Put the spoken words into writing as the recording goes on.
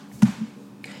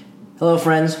Hello,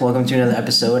 friends. Welcome to another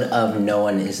episode of No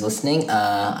One Is Listening.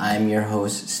 I'm your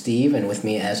host, Steve, and with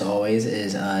me, as always,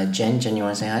 is Jen. Jen, you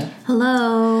want to say hi?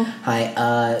 Hello.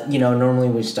 Hi. Normally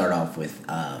we start off with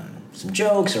some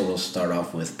jokes, or we'll start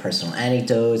off with personal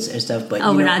anecdotes and stuff. But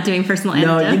we're not doing personal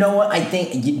anecdotes? No, you know what? I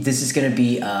think this is going to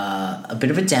be a bit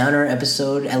of a downer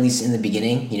episode, at least in the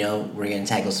beginning. We're going to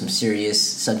tackle some serious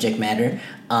subject matter.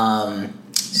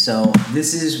 So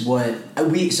this is what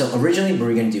so originally we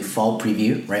were going to do fall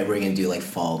preview, right? We're going to do like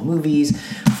fall movies,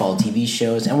 fall TV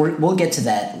shows, and we'll get to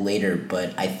that later,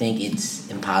 but I think it's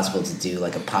impossible to do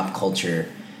like a pop culture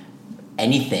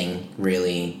anything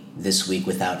really this week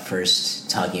without first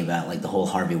talking about like the whole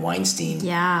Harvey Weinstein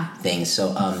thing.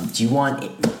 So do you want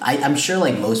I'm sure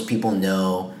like most people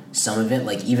know some of it,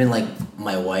 like even like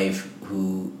my wife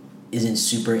who isn't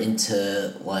super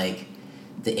into like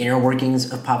the inner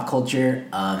workings of pop culture,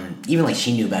 even like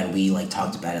she knew about it. We like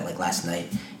talked about it like last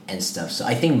night and stuff. So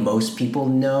I think most people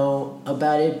know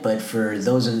about it, but for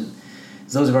those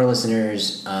of our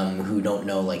listeners who don't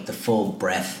know like the full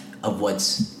breadth of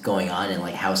what's going on and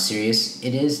like how serious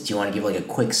it is, do you want to give like a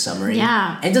quick summary?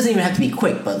 Yeah. And it doesn't even have to be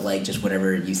quick, but like just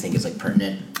whatever you think is like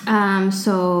pertinent.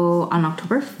 So on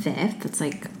October 5th, that's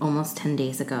like almost 10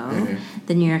 days ago,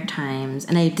 the New York Times,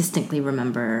 and I distinctly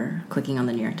remember clicking on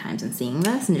the New York Times and seeing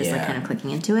this and just like kind of clicking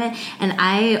into it. And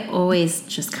I always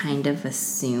just kind of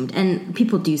assumed, and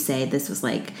people do say this was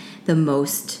like the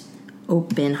most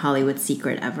open Hollywood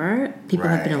secret ever. People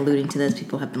have been alluding to this.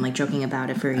 People have been like joking about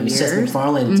it for years. Seth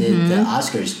MacFarlane did the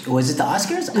Oscars. Was it the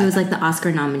Oscars? It was like the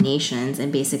Oscar nominations,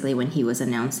 and basically when he was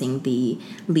announcing the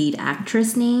lead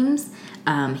actress names,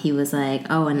 he was like,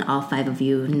 "Oh, and all 5 of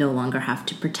you no longer have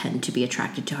to pretend to be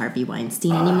attracted to Harvey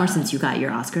Weinstein anymore since you got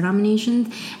your Oscar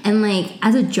nominations." And like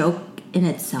as a joke in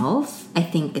itself, I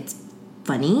think it's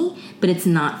funny, but it's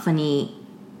not funny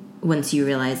once you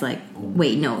realize like,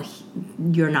 wait, no,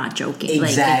 you're not joking.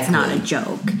 Exactly. Like, it's not a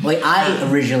joke. Like,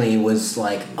 I originally was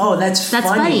like, oh, that's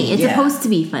funny. It's supposed to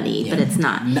be funny, but it's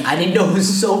not. I didn't know it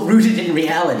was so rooted in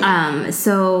reality.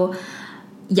 So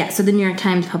the New York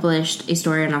Times published a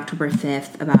story on October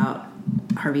 5th about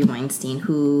Harvey Weinstein,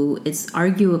 who was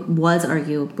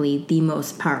arguably the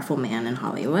most powerful man in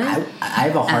Hollywood. I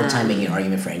have a hard time making an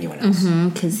argument for anyone else.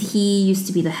 Because he used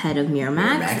to be the head of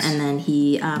Miramax, and then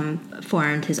he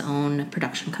formed his own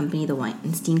production company, the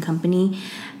Weinstein Company,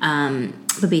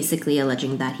 but basically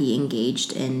alleging that he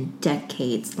engaged in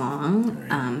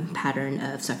decades-long pattern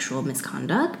of sexual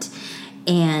misconduct.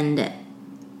 And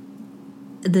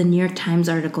the New York Times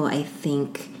article, I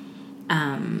think,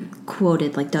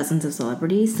 quoted like dozens of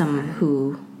celebrities, some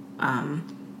who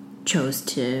chose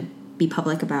to be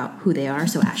public about who they are,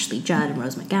 so Ashley Judd and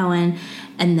Rose McGowan,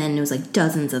 and then it was like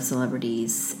dozens of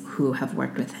celebrities who have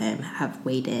worked with him have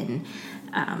weighed in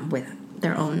with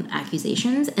their own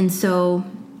accusations. And so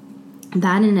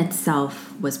that in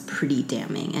itself was pretty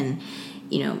damning. And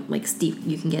like Steve,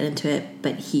 you can get into it,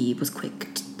 but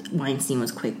Weinstein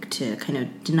was quick to kind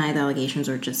of deny the allegations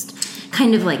or just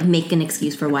kind of like make an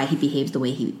excuse for why he behaved the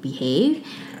way he behaved.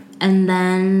 And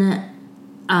then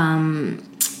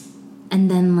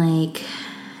like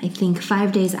I think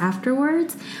 5 days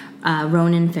afterwards,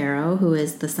 Ronan Farrow, who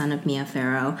is the son of Mia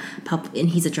Farrow, and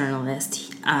he's a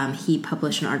journalist, he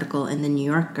published an article in The New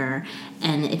Yorker,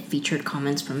 and it featured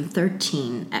comments from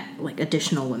 13 like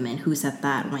additional women who said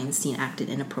that Weinstein acted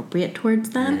inappropriate towards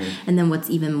them. And then what's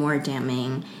even more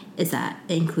damning is that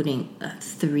including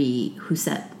 3 who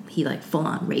said he like full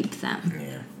on raped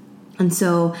them. And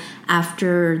so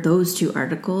after those 2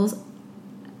 articles,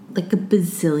 like a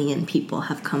bazillion people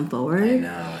have come forward. I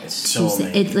know, it's so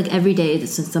many. It's like every day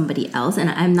it's just somebody else, and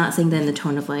I'm not saying that in the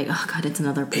tone of like, oh god, it's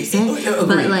another person,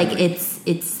 but like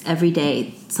it's every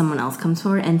day someone else comes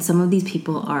forward, and some of these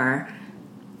people are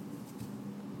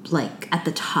like at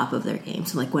the top of their game.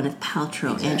 So like Gwyneth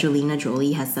Paltrow, Angelina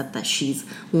Jolie has said that she's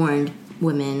warned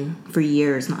women for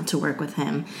years not to work with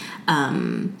him,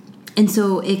 and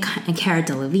so and Cara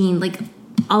Delevingne, like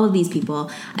all of these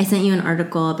people. I sent you an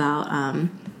article about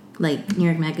like New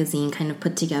York Magazine kind of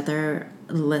put together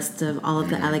a list of all of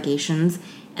the allegations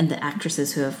and the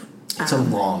actresses who have. It's a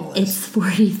long list. It's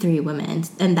 43 women,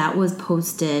 and that was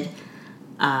posted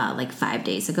like 5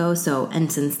 days ago. So,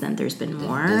 and since then there's been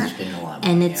more. There's been a lot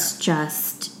more, and it's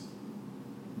just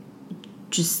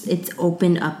it's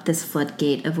opened up this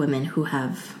floodgate of women who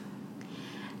have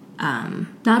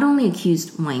not only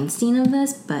accused Weinstein of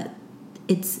this, but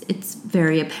it's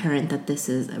very apparent that this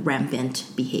is a rampant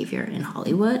behavior in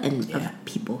Hollywood and of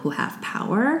people who have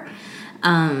power.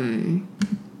 And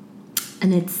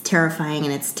it's terrifying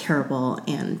and it's terrible.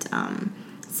 And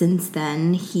since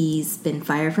then, he's been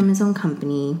fired from his own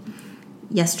company.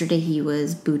 yesterday he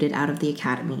was booted out of the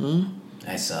academy.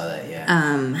 I saw that,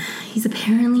 yeah. He's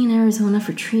apparently in Arizona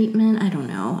for treatment. I don't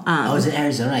know. Is it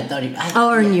Arizona? I thought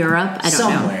in Europe. I don't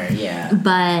know. Somewhere, yeah.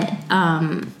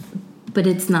 But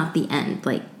it's not the end.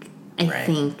 Like, I Right.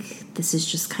 think this is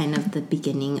just kind of the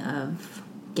beginning of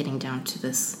getting down to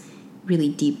this really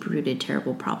deep-rooted,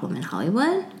 terrible problem in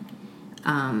Hollywood.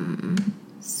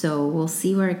 So we'll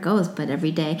see where it goes. But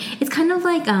every day, it's kind of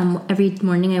like every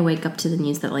morning I wake up to the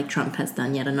news that like Trump has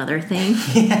done yet another thing.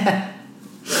 Yeah.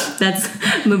 That's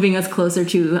moving us closer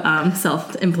to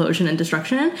self-implosion and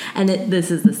destruction. And this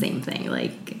is the same thing.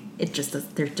 Like, there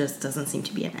just doesn't seem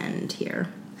to be an end here.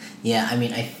 Yeah, I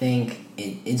mean, I think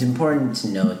it's important to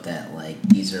note that, like,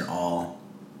 these are all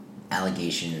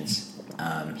allegations.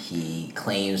 He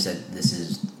claims that this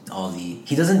is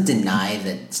he doesn't deny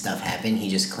that stuff happened. He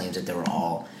just claims that they were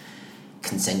all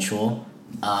consensual.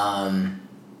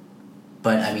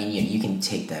 But I mean, you can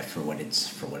take that for what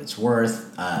it's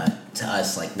worth. To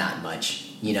us, like, not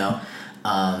much, you know.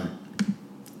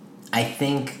 I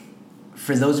think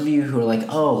for those of you who are like,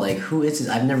 oh, like, who is this?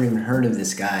 I've never even heard of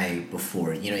this guy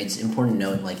before. You know, it's important to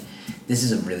note, like, this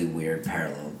is a really weird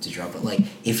parallel to draw. But, like,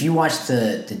 if you watch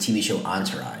the TV show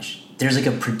Entourage, there's, like,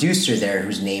 a producer there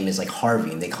whose name is, like,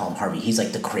 Harvey, and they call him Harvey. He's,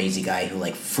 like, the crazy guy who,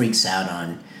 like, freaks out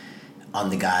on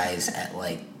the guys at,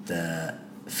 like, the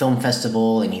film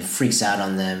festival, and he freaks out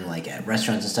on them, like, at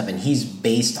restaurants and stuff. And he's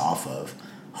based off of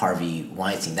Harvey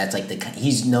Weinstein. That's, like,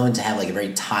 he's known to have, like, a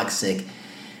very toxic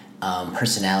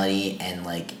personality, and,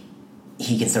 like,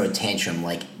 he can throw a tantrum,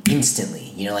 like,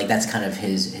 instantly. You know, like, that's kind of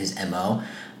his MO.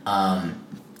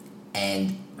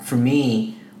 And for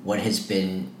me, what has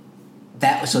been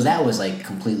that was like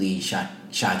completely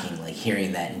shocking, like,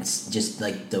 hearing that, and just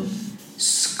like the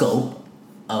scope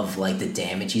of, like, the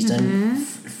damage he's done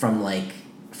from, like,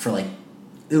 for, like,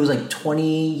 it was like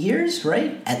 20 years,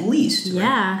 right? At least,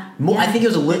 yeah. Right? More, yeah. I think it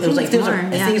was a little. It was like I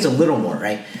think it's a little more,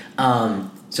 right?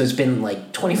 So it's been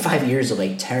like 25 years of,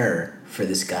 like, terror for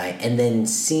this guy, and then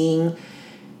seeing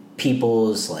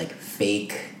people's, like,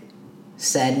 fake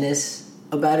sadness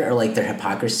about it, or, like, their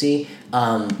hypocrisy.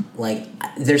 Like,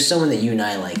 there's someone that you and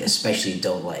I, like, especially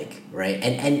don't like, right?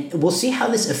 And we'll see how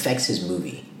this affects his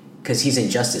movie, because he's in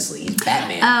Justice League. He's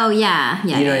Batman. Oh yeah,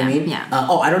 you know what I mean? Yeah.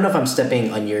 I don't know if I'm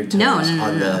stepping on your toes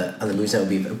on the movies that would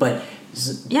be, but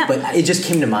it just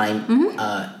came to mind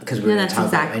because we were going to talk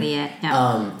about it. Right? It.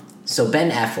 Yeah. So Ben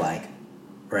Affleck,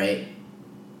 right?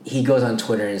 He goes on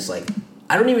Twitter and is like,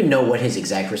 I don't even know what his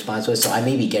exact response was, so I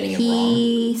may be getting it wrong.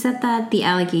 He said that the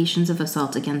allegations of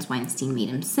assault against Weinstein made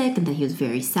him sick, and that he was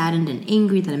very saddened and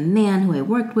angry that a man who I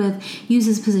worked with used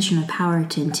his position of power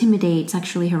to intimidate,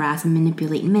 sexually harass, and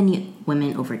manipulate many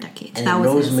women over decades. And then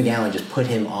Rose McGowan just put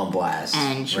him on blast.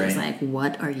 And she was like,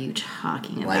 what are you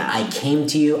talking about? Like, I came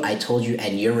to you, I told you,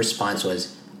 and your response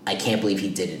was, I can't believe he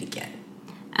did it again.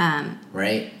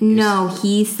 Right? No,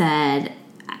 he said...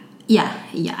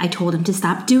 Yeah, I told him to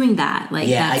stop doing that. Like,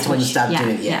 I told him to stop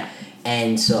doing it. Yeah.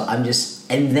 And so I'm just...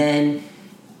 And then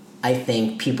I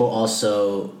think people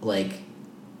also, like...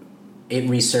 It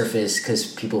resurfaced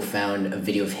because people found a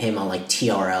video of him on, like,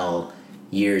 TRL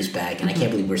years back. And I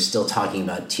can't believe we're still talking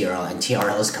about TRL. And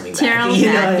TRL is coming back. TRL's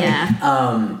back,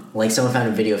 yeah. Like, someone found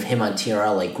a video of him on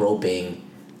TRL, like, groping,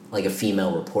 like, a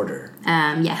female reporter.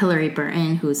 Hillary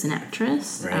Burton, who's an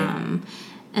actress. Right.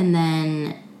 And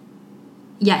then...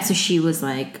 Yeah, so she was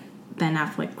like, Ben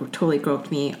Affleck totally groped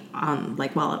me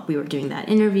while we were doing that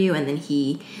interview, and then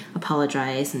he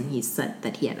apologized, and he said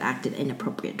that he had acted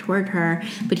inappropriate toward her,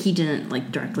 but he didn't,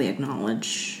 like, directly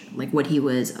acknowledge, like, what he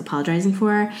was apologizing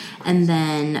for. And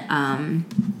then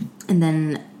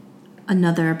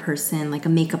another person, like a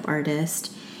makeup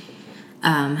artist,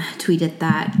 tweeted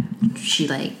that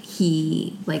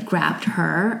he grabbed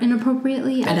her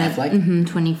inappropriately Ben at a Affleck?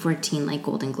 2014 like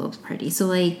Golden Globes party. So,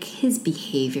 like, his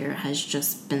behavior has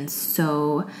just been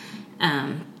so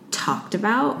talked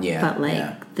about. Yeah, but,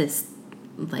 like, this,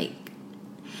 like,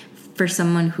 for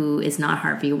someone who is not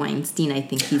Harvey Weinstein, I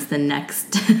think he's the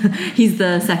next he's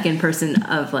the second person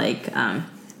of, like,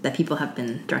 that people have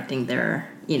been directing their,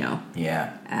 you know,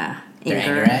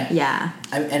 anger at. Yeah.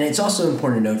 And it's also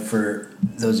important to note for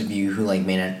those of you who, like,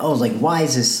 may not, like, why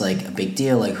is this, like, a big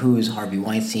deal? Like, who is Harvey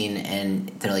Weinstein? And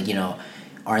they're like, you know,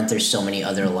 aren't there so many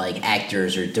other, like,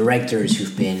 actors or directors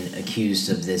who've been accused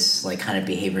of this, like, kind of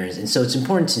behaviors? And so it's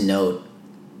important to note,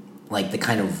 like, the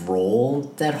kind of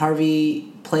role that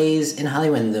Harvey plays in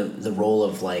Hollywood, and the role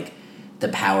of, like, the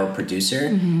power producer.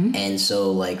 And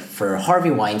so, like, for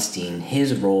Harvey Weinstein,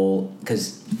 his role,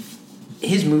 because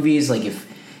his movies, like,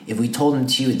 if we told them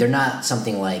to you, they're not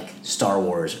something like Star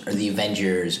Wars or the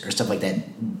Avengers or stuff like that.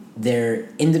 They're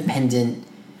independent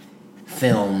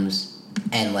films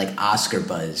and like Oscar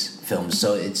buzz films.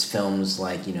 So it's films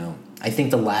like, you know, I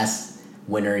think the last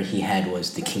winner he had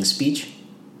was The King's Speech,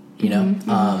 you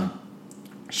know,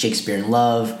 Shakespeare in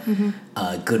Love,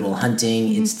 Good Will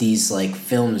Hunting. It's these like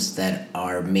films that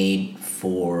are made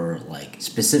for like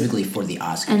specifically for the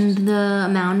Oscars. And the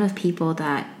amount of people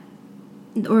that,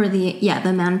 or the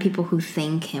amount of people who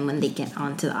thank him when they get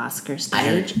onto the Oscar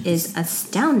stage is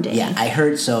astounding. Yeah, I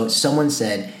heard. So someone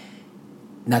said,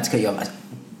 not to cut you off.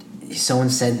 Someone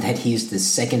said that he's the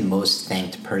second most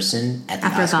thanked person at the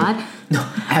after Oscar. God? No,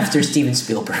 after Steven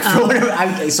Spielberg. For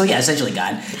whatever. So yeah, essentially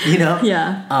God. You know.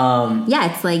 Yeah.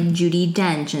 Yeah, it's like Judi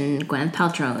Dench and Gwyneth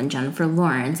Paltrow and Jennifer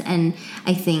Lawrence, and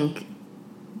I think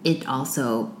it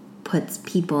also puts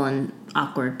people in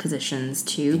awkward positions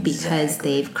too because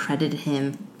they've credited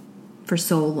him for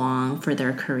so long for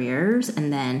their careers,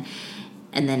 and then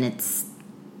it's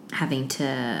having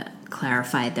to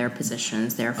clarify their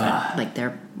positions, their like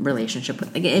their relationship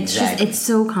with, like, it's just, it's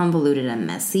so convoluted and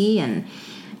messy, and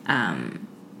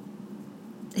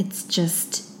it's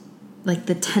just like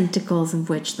the tentacles of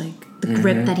which, like, the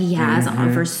grip that he has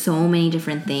on for so many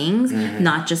different things,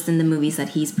 not just in the movies that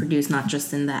he's produced, not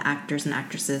just in the actors and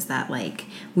actresses that, like,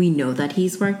 we know that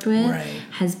he's worked with,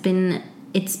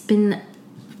 it's been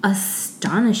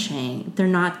astonishing. They're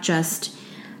not just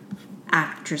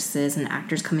actresses and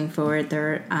actors coming forward,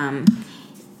 they're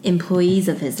employees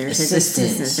of his, there's his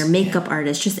assistants, their makeup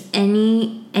artists, just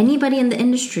anybody in the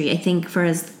industry. I think for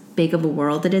as big of a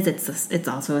world it is, it's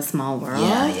also a small world.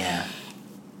 Yeah.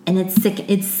 And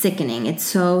it's sickening. It's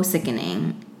so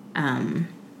sickening.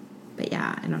 But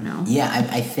yeah, I don't know. Yeah,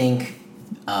 I think,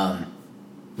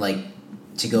 like,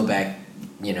 to go back,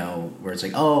 you know, where it's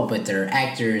like, oh, but there are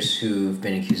actors who've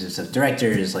been accused of stuff,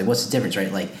 directors, like, what's the difference,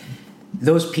 right? Like,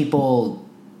 those people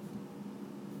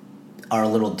are a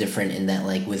little different in that,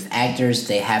 like, with actors,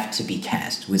 they have to be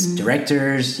cast. With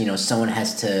directors, you know, someone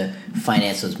has to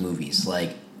finance those movies.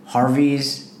 Like,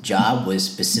 Harvey's job was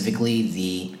specifically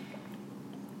the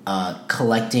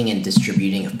collecting and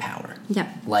distributing of power. Yeah.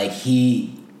 Like,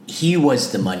 he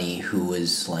was the money who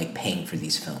was, like, paying for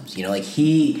these films. You know, like,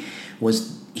 he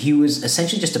was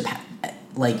essentially just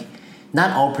like,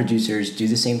 not all producers do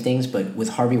the same things, but with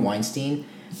Harvey Weinstein,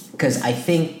 because I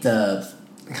think the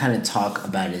kind of talk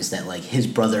about it is that, like, his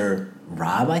brother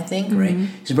Rob, I think, right?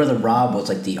 His brother Rob was,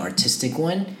 like, the artistic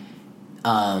one.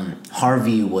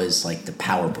 Harvey was, like, the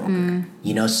power broker,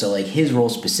 you know? So, like, his role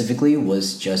specifically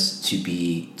was just to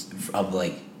be of,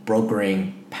 like,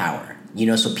 brokering power, you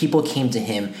know? So people came to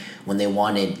him when they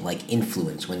wanted, like,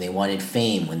 influence, when they wanted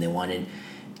fame, when they wanted,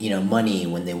 you know, money,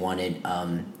 when they wanted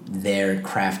their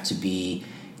craft to be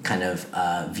kind of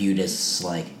viewed as,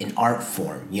 like, an art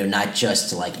form, you know, not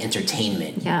just, like,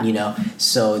 entertainment, you know?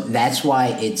 So that's why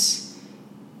it's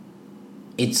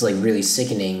like really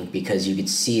sickening, because you could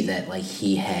see that, like,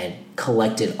 he had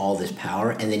collected all this power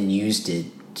and then used it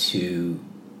to,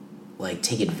 like,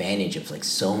 take advantage of, like,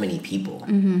 so many people,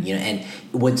 you know? And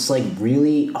what's, like,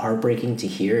 really heartbreaking to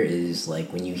hear is,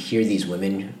 like, when you hear these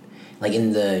women, like,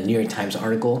 in the New York Times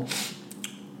article,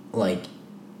 like,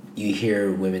 you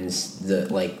hear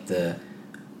the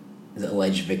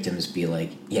alleged victims be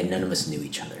like, yeah, none of us knew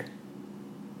each other,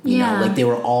 you know? Like, they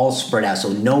were all spread out,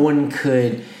 so no one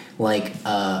could, like,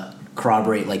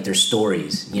 corroborate, like, their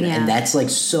stories, you know? And that's, like,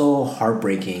 so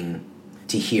heartbreaking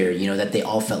to hear, you know, that they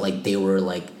all felt like they were,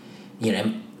 like, you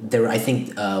know, I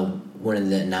think one of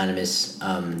the anonymous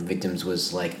victims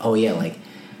was like, oh yeah, like,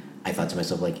 I thought to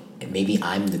myself, like, maybe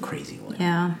I'm the crazy one.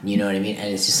 Yeah. You know what I mean?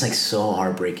 And it's just, like, so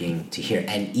heartbreaking to hear.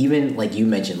 And even, like you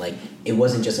mentioned, like, it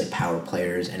wasn't just, like, power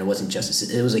players, and it wasn't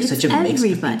just, it was, like, such a mix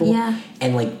of people. Yeah.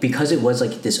 And, like, because it was,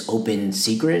 like, this open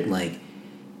secret, like,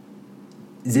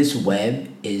 this web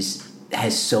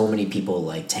has so many people,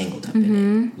 like, tangled up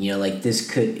in it. You know, like, this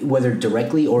could, whether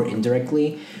directly or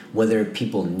indirectly, whether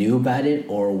people knew about it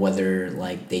or whether,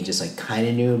 like, they just, like, kind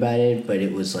of knew about it, but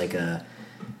it was, like,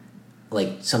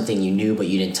 something you knew but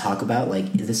you didn't talk about,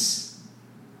 like, this,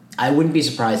 I wouldn't be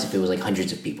surprised if it was, like,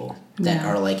 hundreds of people that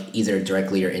are, like, either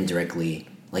directly or indirectly,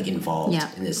 like, involved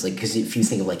in this, like, because if you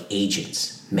think of, like,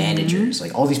 agents, managers,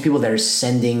 like, all these people that are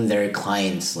sending their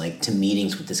clients, like, to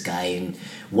meetings with this guy, and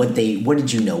what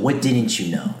did you know, what didn't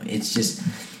you know, it's just,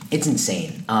 it's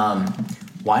insane.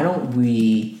 Why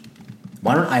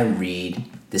don't I read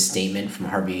the statement from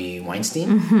Harvey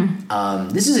Weinstein?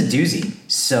 This is a doozy.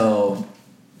 So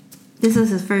this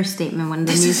was his first statement when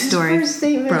the news story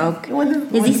broke.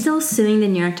 Is he still suing the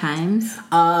New York Times?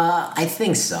 I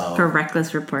think so. For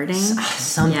reckless reporting?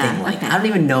 Something like that. I don't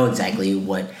even know exactly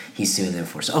what he's suing them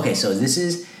for. So, okay, so this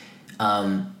is,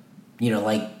 you know,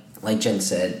 like Jen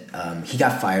said, he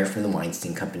got fired from the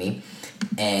Weinstein Company.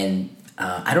 And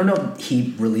I don't know if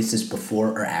he released this before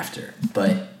or after,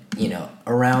 but,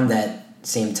 around that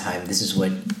same time, this is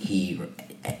what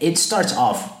it starts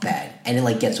off bad, and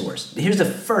it, gets worse. Here's the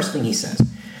first thing he says.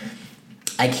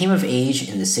 I came of age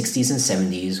in the 60s and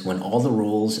 70s when all the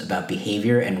rules about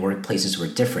behavior and workplaces were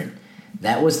different.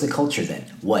 That was the culture then.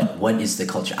 What is the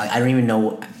culture? I don't even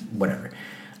know. Whatever.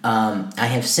 I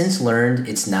have since learned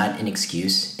it's not an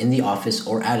excuse in the office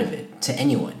or out of it to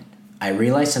anyone. I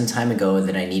realized some time ago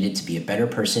that I needed to be a better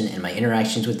person, and my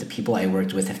interactions with the people I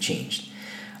worked with have changed.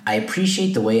 I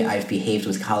appreciate the way I've behaved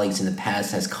with colleagues in the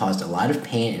past has caused a lot of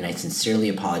pain, and I sincerely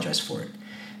apologize for it.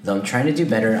 Though I'm trying to do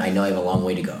better, I know I have a long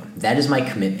way to go. That is my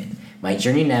commitment. My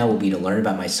journey now will be to learn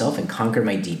about myself and conquer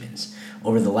my demons.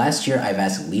 Over the last year, I've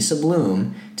asked Lisa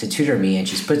Bloom to tutor me, and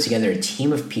she's put together a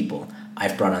team of people.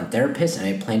 I've brought on therapists, and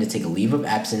I plan to take a leave of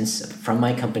absence from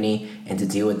my company and to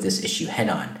deal with this issue head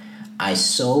on. I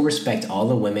so respect all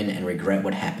the women and regret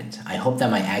what happened. I hope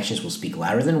that my actions will speak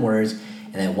louder than words,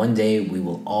 and that one day we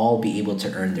will all be able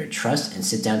to earn their trust and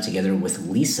sit down together with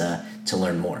Lisa to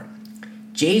learn more.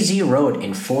 Jay-Z wrote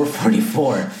in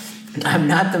 444, I'm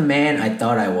not the man I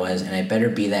thought I was, and I better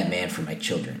be that man for my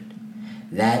children.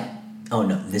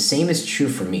 The same is true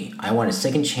for me. I want a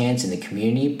second chance in the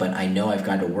community, but I know I've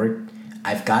got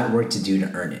work to do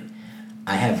to earn it.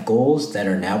 I have goals that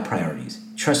are now priorities.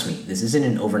 Trust me, this isn't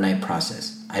an overnight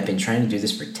process. I've been trying to do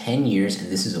this for 10 years, and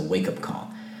this is a wake-up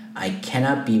call. I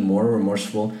cannot be more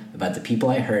remorseful about the people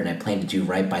I hurt, and I plan to do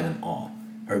right by them all.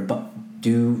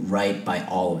 Do right by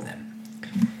all of them.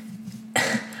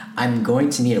 I'm going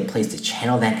to need a place to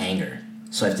channel that anger,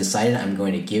 so I've decided I'm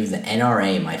going to give the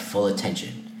NRA my full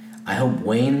attention. I hope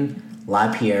Wayne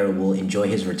LaPierre will enjoy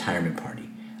his retirement party.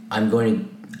 I'm going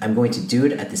to do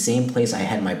it at the same place I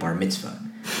had my bar mitzvah.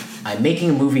 I'm making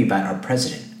a movie about our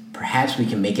president. Perhaps we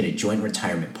can make it a joint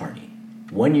retirement party.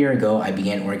 1 year ago, I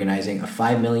began organizing a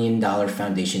 $5 million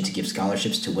foundation to give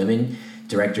scholarships to women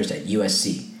directors at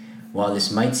USC. While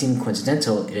this might seem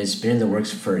coincidental, it has been in the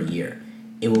works for a year.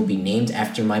 It will be named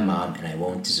after my mom, and I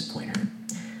won't disappoint her.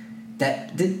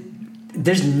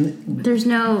 There's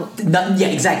no... Yeah,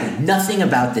 exactly. Nothing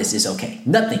about this is okay.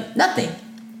 Nothing.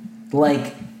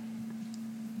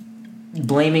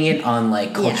 Blaming it on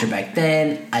culture back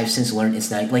then, I've since learned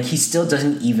it's not he still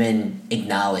doesn't even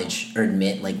acknowledge or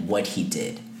admit what he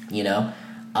did,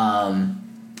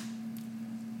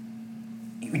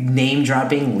 name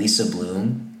dropping Lisa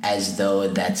Bloom as though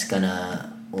that's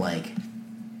gonna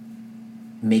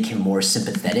make him more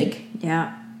sympathetic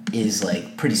is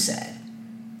pretty sad.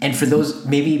 And for those,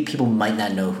 maybe people might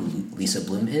not know who Lisa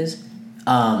Bloom is.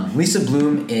 Lisa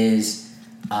Bloom is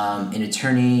an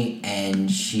attorney, and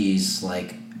she's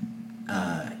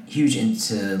huge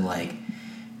into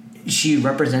she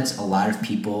represents a lot of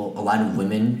people, a lot of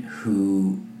women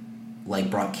who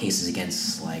brought cases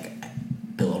against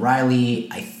Bill O'Reilly,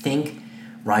 I think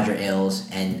Roger Ailes,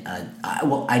 and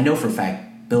I know for a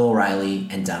fact Bill O'Reilly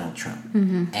and Donald Trump,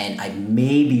 and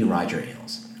maybe Roger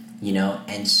Ailes,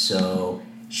 and so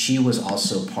she was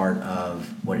also part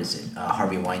of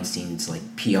Harvey Weinstein's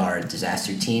PR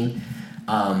disaster team.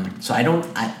 So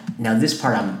now this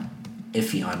part I'm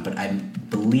iffy on, but I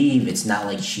believe it's not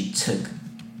like she took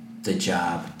the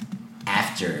job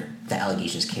after the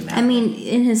allegations came out. I mean,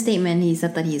 in his statement, he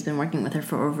said that he's been working with her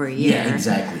for over a year. Yeah,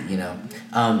 exactly.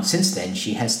 Since then,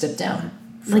 she has stepped down.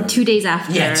 2 days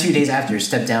after. Yeah, 2 days after,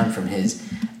 stepped down from his,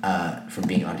 from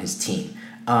being on his team.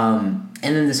 And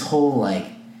then this whole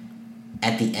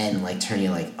at the end, turning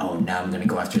oh, now I'm gonna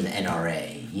go after the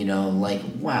NRA.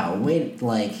 Wow, wait,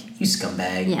 you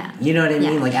scumbag. Yeah. You know what I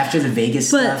mean? After the Vegas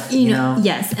stuff, you know.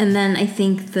 Yes, and then I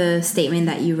think the statement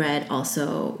that you read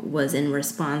also was in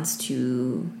response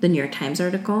to the New York Times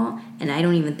article, and I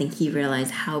don't even think he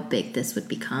realized how big this would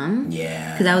become.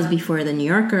 Yeah. Because that was before the New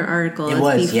Yorker article. It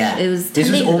was. This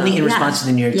was only in response to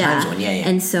the New York Times one. Yeah.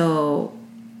 And so,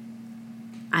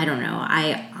 I don't know.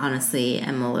 I honestly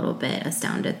am a little bit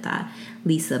astounded that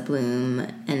Lisa Bloom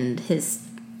and his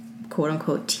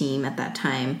quote-unquote team at that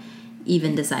time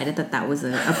even decided that was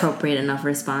an appropriate enough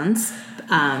response.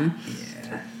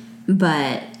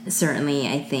 But certainly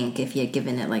I think if you had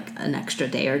given it an extra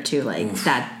day or two,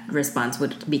 that response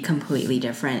would be completely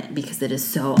different because it is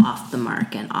so off the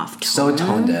mark and off tone. So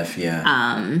tone deaf,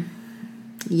 yeah.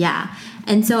 Yeah.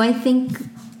 And so I think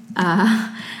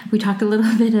we talked a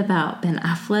little bit about Ben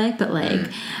Affleck, but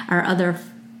our other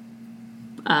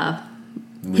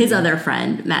his other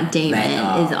friend, Matt Damon,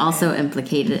 is also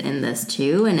implicated in this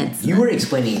too, and it's... You were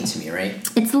explaining it to me, right?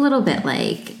 It's a little bit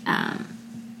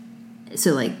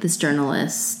this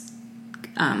journalist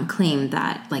claimed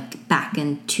that, back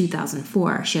in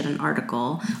 2004, she had an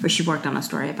article where she worked on a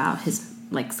story about his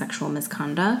like sexual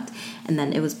misconduct, and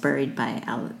then it was buried by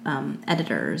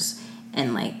editors,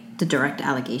 and like the direct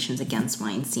allegations against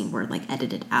Weinstein were like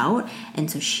edited out,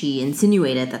 and so she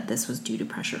insinuated that this was due to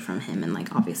pressure from him and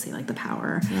like obviously like the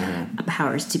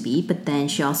powers to be. But then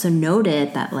she also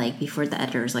noted that like before the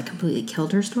editors like completely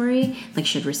killed her story, like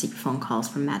she had received phone calls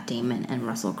from Matt Damon and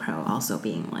Russell Crowe also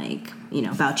being like, you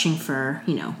know, vouching for,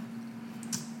 you know,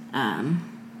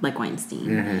 like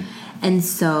Weinstein. And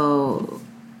so,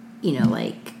 you know,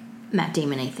 like Matt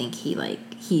Damon, I think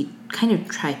he kind of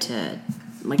tried to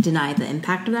like deny the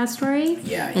impact of that story.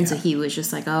 And so he was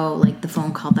just like, oh, like the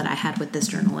phone call that I had with this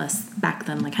journalist back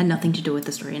then like had nothing to do with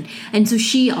the story. And so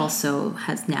she also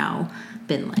has now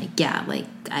been like, yeah, like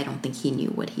I don't think he knew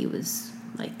what he was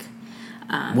like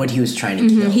what he was trying to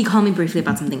kill. He called me briefly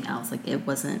about something else, like it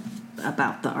wasn't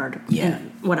about the article,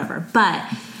 whatever. But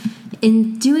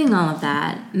in doing all of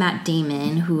that, Matt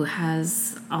Damon, who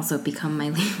has also become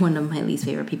one of my least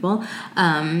favorite people,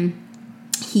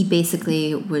 he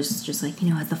basically was just like, you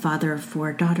know, as the father of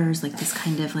 4 daughters, like this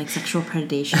kind of like sexual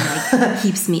predation like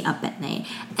keeps me up at night.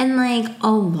 And like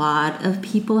a lot of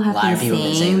people have been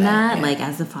saying that like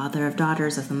as the father of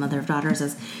daughters, as the mother of daughters,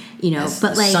 as, you know,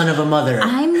 but like son of a mother.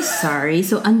 I'm sorry.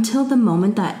 So until the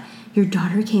moment that your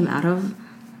daughter came out of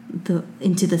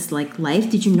into this like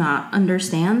life, did you not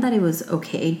understand that it was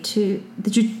okay to?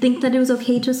 Did you think that it was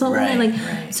okay to assault women?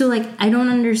 Like, so like I don't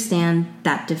understand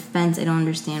that defense. I don't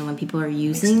understand when people are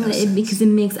using it because it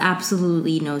makes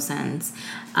absolutely no sense.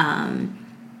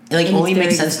 It like only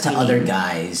makes sense to other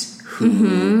guys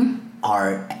who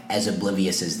are as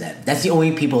oblivious as them. That's the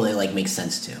only people it like makes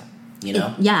sense to. You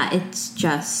know? It's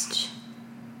just,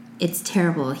 it's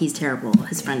terrible. He's terrible.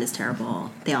 His friend is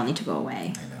terrible. They all need to go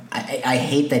away. I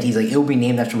hate that he's like, it will be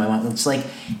named after my mom. It's like,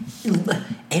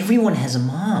 everyone has a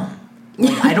mom.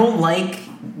 Like, I don't like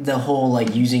the whole,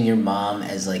 like, using your mom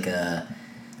as, like, a...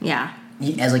 Yeah.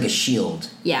 As, like, a shield.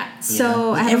 Yeah.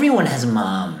 So... Like, everyone has a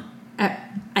mom.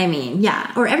 I mean,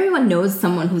 yeah. Or everyone knows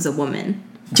someone who's a woman.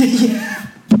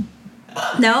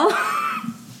 No?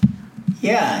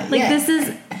 Yeah. Like, this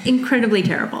is incredibly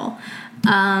terrible.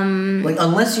 Like,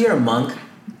 unless you're a monk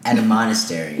at a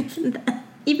monastery...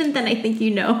 Even then, I think you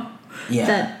know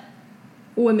that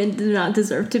women do not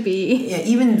deserve to be... Yeah,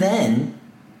 even then,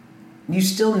 you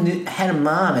still had a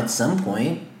mom at some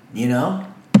point, you know?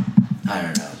 I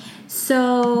don't know.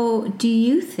 So, do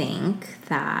you think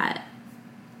that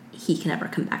he can ever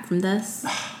come back from this?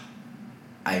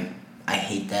 I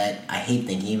hate that. I hate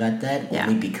thinking about that,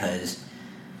 only because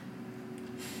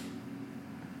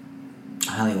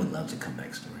Hollywood loves a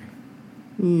comeback story.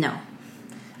 No.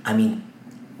 I mean...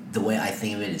 The way I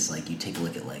think of it is like you take a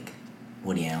look at like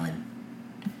Woody Allen,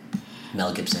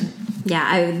 Mel Gibson.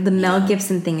 Yeah, the Mel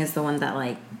Gibson thing is the one that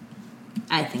like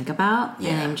I think about,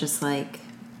 and I'm just like,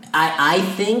 I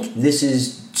think this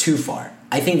is too far.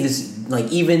 I think this like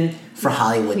even for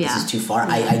Hollywood, this is too far.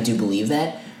 I do believe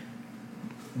that,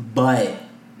 but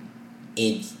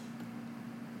it's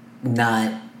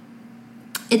not.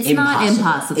 It's not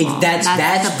impossible. That's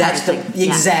the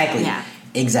exactly. Yeah.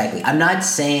 Exactly. I'm not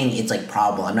saying it's, like,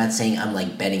 probable. I'm not saying I'm,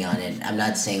 like, betting on it. I'm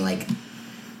not saying, like,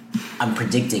 I'm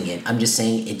predicting it. I'm just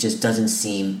saying it just doesn't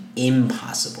seem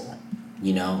impossible,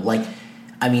 you know? Like,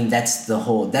 I mean, that's,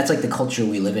 like, the culture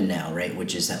we live in now, right?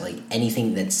 Which is that, like,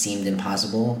 anything that seemed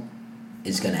impossible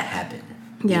is going to happen.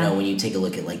 Yeah. You know, when you take a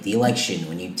look at, like, the election,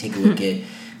 when you take a look at,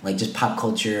 like, just pop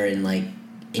culture and, like,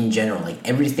 in general, like,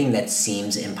 everything that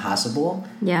seems impossible...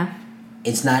 Yeah.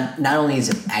 It's not only is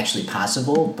it actually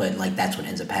possible, but like that's what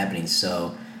ends up happening.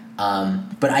 So,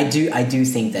 but I do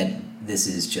think that this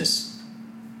is just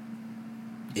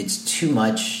it's too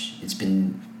much. It's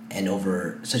been and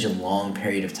over such a long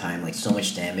period of time, like so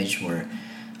much damage. Where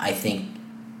I think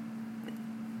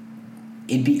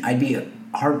I'd be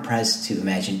hard pressed to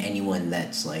imagine anyone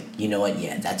that's like, you know what,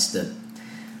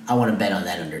 I want to bet on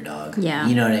that underdog. Yeah,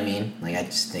 you know what I mean. Like I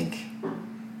just think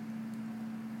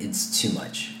it's too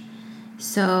much.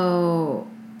 So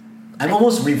I'm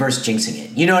almost reverse jinxing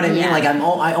it. You know what I mean? Yeah. Like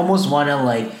I almost want to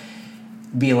like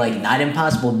be like not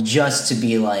impossible just to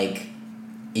be like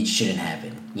it shouldn't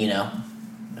happen. You know?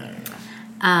 I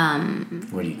don't know.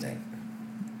 What do you think?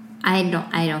 I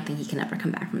don't think he can ever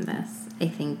come back from this. I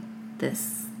think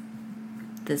this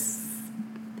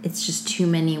it's just too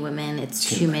many women.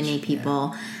 It's too many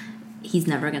people. Yeah. He's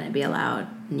never going to be allowed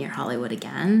near Hollywood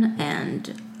again,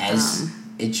 and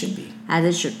it should be. As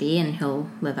it should be, and he'll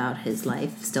live out his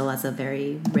life still as a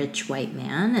very rich white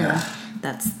man, and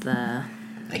that's the...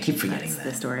 I keep forgetting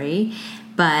the story.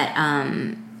 But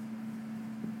I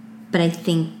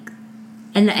think...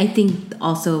 And I think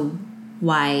also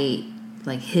why,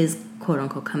 like, his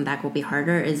quote-unquote comeback will be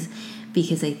harder is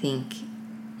because I think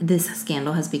this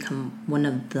scandal has become one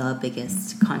of the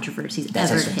biggest controversies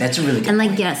ever. That's a really good point. And like,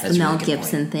 point. yes, that's the Mel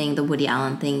Gibson thing, the Woody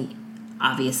Allen thing,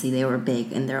 obviously they were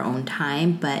big in their own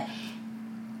time, but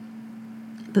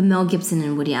Mel Gibson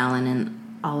and Woody Allen and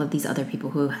all of these other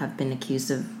people who have been accused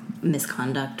of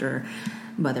misconduct, or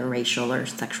whether racial or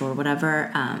sexual or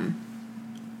whatever,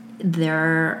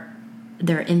 their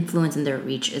influence and their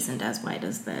reach isn't as wide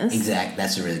as this. Exactly,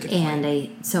 that's a really good point. And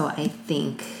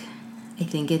I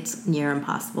think it's near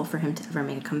impossible for him to ever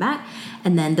make a comeback.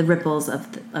 And then the ripples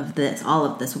of all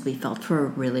of this will be felt for a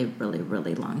really, really,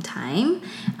 really long time,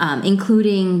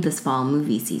 including this fall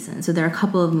movie season. So there are a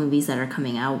couple of movies that are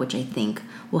coming out, which I think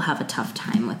will have a tough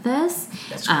time with this.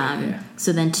 That's great, yeah.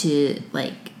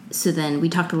 So then we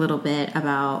talked a little bit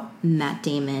about Matt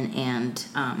Damon and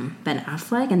Ben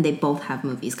Affleck, and they both have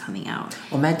movies coming out.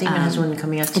 Well, Matt Damon has one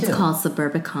coming out too. It's called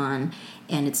Suburbicon,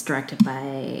 and it's directed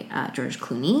by George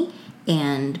Clooney.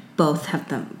 And both of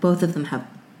them have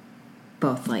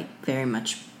like very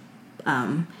much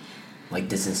like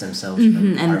distance themselves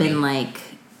from and been like,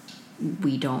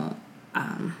 we don't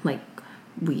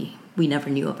we never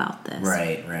knew about this.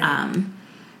 Right.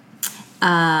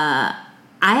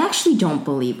 I actually don't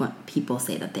believe when people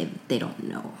say that they don't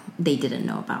know, they didn't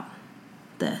know about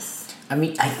this. I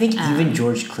mean, I think even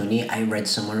George Clooney, I read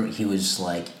somewhere he was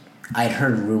like, I'd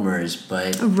heard rumors,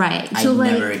 but right. So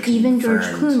like even George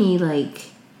Clooney,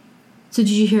 like, so did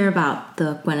you hear about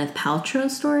the Gwyneth Paltrow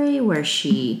story where when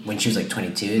she was like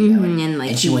 22,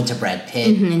 and she went to Brad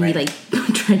Pitt, and he like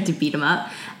tried to beat him up,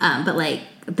 but like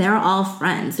they're all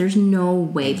friends. There's no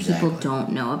way people don't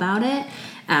know about it.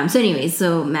 So anyways,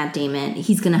 so Matt Damon,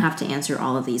 he's gonna have to answer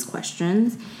all of these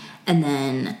questions, and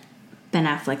then Ben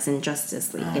Affleck's in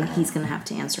Justice League, and he's gonna have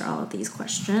to answer all of these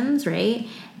questions, right?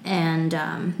 And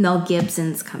Mel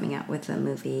Gibson's coming out with a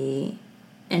movie,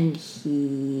 and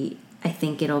I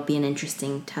think it'll be an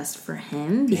interesting test for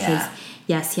him because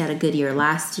yes, he had a good year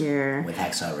last year with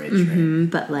Hacksaw Ridge, right?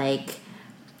 But like,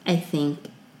 I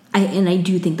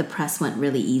do think the press went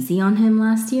really easy on him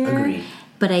last year. Agreed.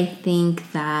 But I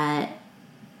think that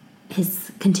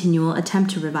his continual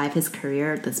attempt to revive his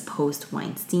career, this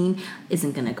post-Weinstein,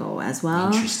 isn't going to go as well.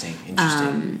 Interesting.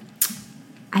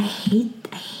 I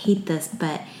hate this,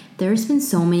 but there's been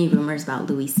so many rumors about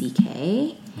Louis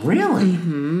C.K. Really?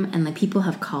 Mm-hmm. And like people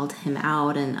have called him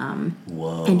out, and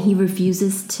whoa. And he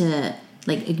refuses to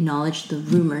like acknowledge the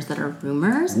rumors that are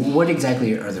rumors. What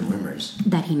exactly are the rumors?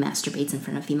 That he masturbates in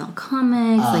front of female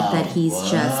comics, like that he's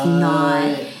just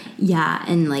not. Yeah,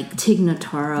 and like Tig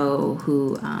Notaro,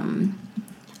 who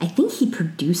I think he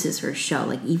produces her show.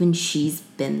 Like even she's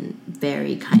been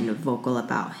very kind of vocal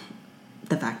about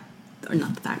the fact, or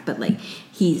not the fact, but like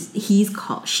she's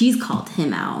called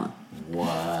him out.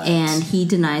 What? And he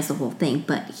denies the whole thing,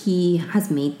 but he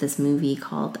has made this movie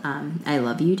called I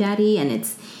Love You, Daddy, and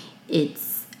it's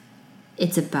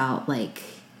about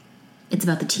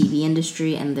the TV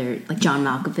industry, and they're like John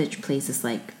Malkovich plays this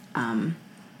like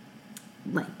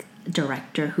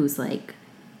director who's like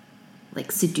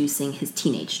seducing his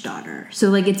teenage daughter. So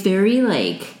like it's very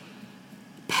like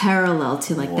parallel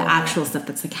to like the actual stuff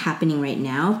that's like happening right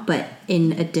now, but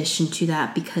in addition to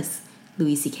that, because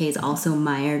Louis C.K. is also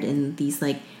mired in these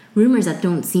like rumors that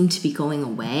don't seem to be going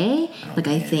away.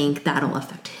 I think that'll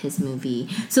affect his movie.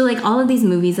 So like all of these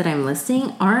movies that I'm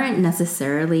listing aren't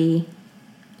necessarily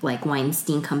like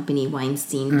Weinstein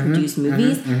produced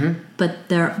movies,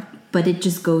 but it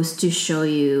just goes to show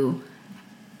you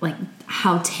like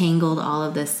how tangled all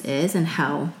of this is and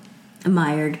how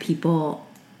mired people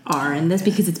are in this,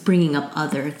 because it's bringing up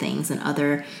other things and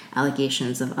other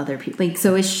allegations of other people. Like,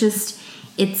 so it's just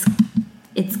it's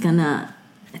gonna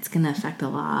affect a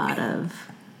lot of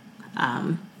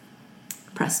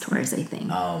press tours, I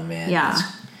think. Oh man, yeah,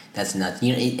 that's nuts.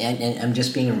 You know, and I'm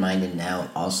just being reminded now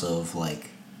also of like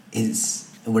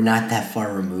we're not that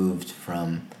far removed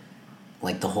from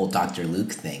like the whole Dr.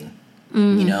 Luke thing,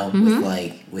 you know,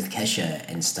 with Kesha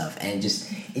and stuff, and it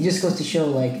just goes to show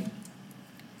like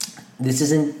this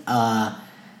isn't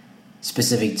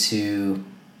specific to,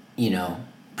 you know,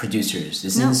 producers.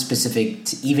 This isn't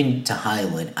specific even to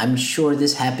Hollywood. I'm sure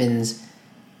this happens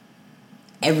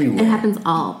everywhere. It happens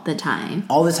all the time.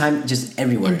 All the time, just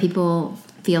everywhere. And people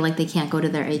feel like they can't go to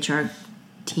their HR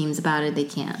teams about it. They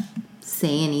can't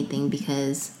say anything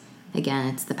because, again,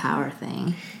 it's the power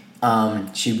thing.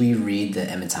 Should we read the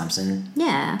Emma Thompson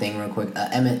thing real quick?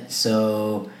 Emma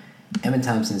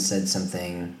Thompson said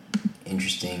something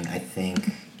interesting, I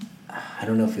think. I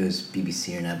don't know if it was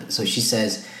BBC or not. But, so she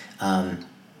says,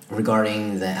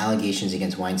 regarding the allegations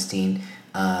against Weinstein,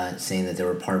 saying that they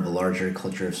were part of a larger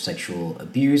culture of sexual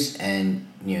abuse, and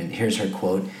you know, here's her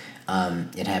quote: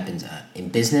 It happens in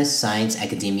business, science,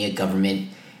 academia, government.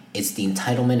 It's the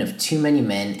entitlement of too many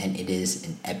men, and it is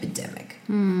an epidemic.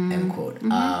 End quote.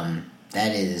 Mm-hmm.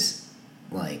 That is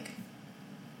like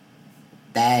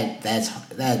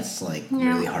that's like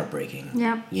really heartbreaking.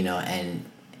 Yeah. You know, and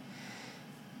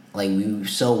like we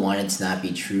so want it to not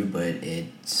be true, but it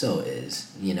so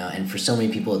is. You know, and for so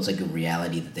many people, it's like a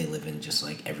reality that they live in just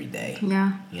like every day.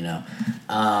 Yeah. You know,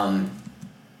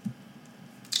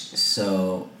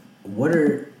 so what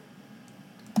are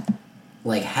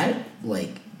like how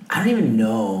like I don't even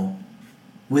know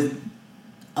with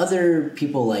other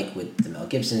people like with the Mel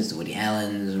Gibsons, the Woody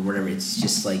Allens, or whatever. It's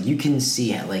just like you can see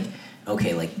how like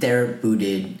okay, like they're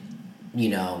booted, you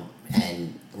know,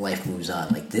 and life moves on.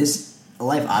 Like this,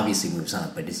 life obviously moves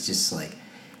on, but it's just like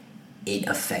it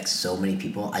affects so many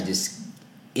people.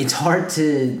 It's hard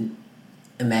to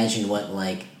imagine what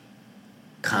like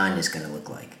Cannes is gonna look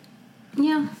like.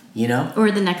 Yeah. You know?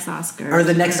 Or the next Oscars. Or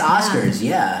the next Oscars,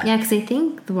 yeah. Yeah, because I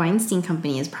think the Weinstein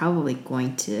Company is probably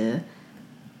going to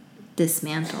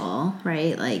dismantle,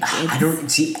 right? Like, I don't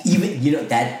see, even, you know,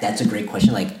 that's a great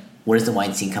question. Like, what does the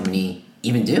Weinstein Company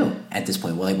even do at this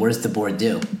point? Well, like, what does the board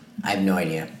do? I have no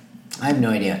idea.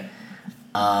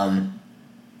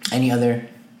 Any other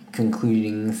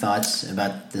concluding thoughts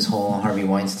about this whole Harvey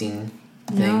Weinstein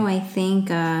thing? No, I think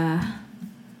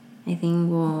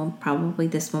we'll probably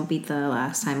this won't be the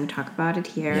last time we talk about it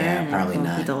here. Yeah, and probably it won't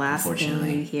not. Be the last thing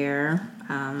Unfortunately, you hear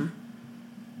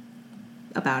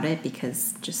about it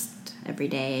because just every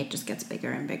day it just gets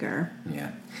bigger and bigger.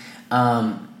 Yeah.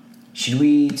 Should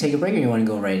we take a break, or you want to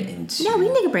go right into? Yeah, we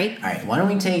can take a break. All right. Why don't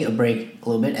we take a break a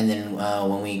little bit, and then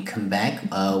when we come back,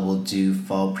 we'll do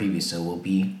fall preview. So we'll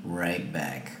be right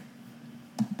back.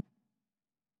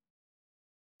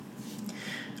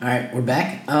 All right, we're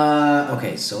back.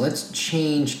 Okay, so let's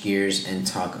change gears and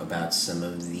talk about some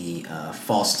of the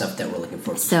fall stuff that we're looking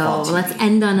for. So let's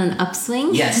end on an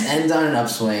upswing. Yes, end on an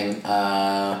upswing.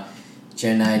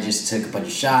 Jen and I just took a bunch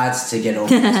of shots to get over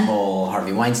this whole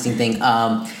Harvey Weinstein thing.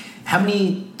 How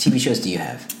many TV shows do you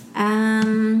have?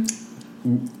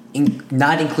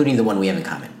 Not including the one we have in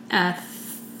common.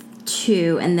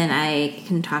 2, and then I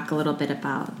can talk a little bit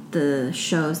about the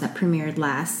shows that premiered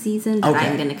last season that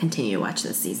I'm going to continue to watch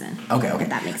this season. Okay. If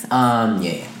that makes sense.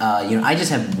 You know, I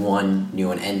just have one new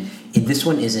one, and this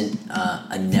one isn't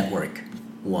a network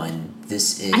one.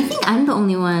 This is. I think I'm the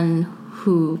only one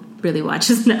who really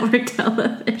watches network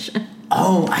television.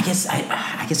 Oh, I guess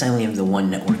I only have the one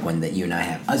network one that you and I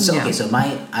have. Okay, so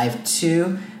I have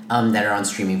 2 that are on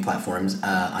streaming platforms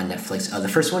on Netflix. The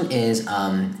first one is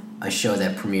a show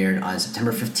that premiered on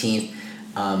September 15th.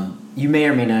 You may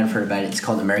or may not have heard about it. It's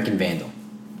called American Vandal.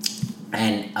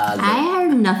 And I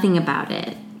heard nothing about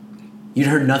it. You'd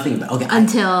heard nothing about it? Okay.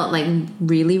 Until, like,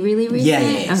 really, really recent? Yeah.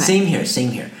 Okay. Same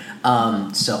here.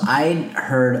 So I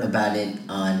heard about it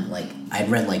on, like, I'd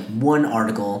read, like, one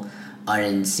article on it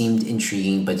and it seemed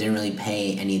intriguing, but didn't really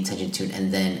pay any attention to it.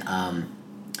 And then,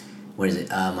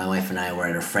 my wife and I were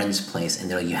at a friend's place, and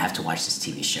they're like, you have to watch this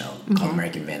TV show called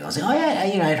American Vandal. I was like, oh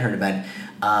yeah, I'd heard about it.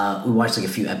 We watched like a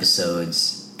few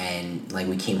episodes, and like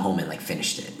we came home and like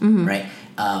finished it, right?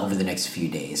 Over the next few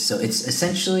days. So it's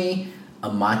essentially a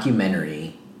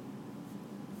mockumentary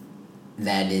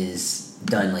that is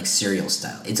done like Serial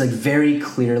style. It's like very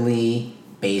clearly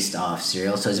based off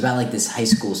Serial. So it's about like this high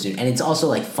school student, and it's also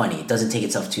like funny. It doesn't take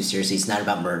itself too seriously. It's not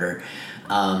about murder.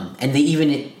 And they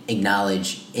even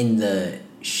acknowledge in the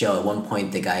show at one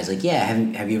point, the guy's like, yeah,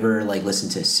 have you ever like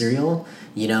listened to Serial?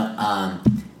 You know?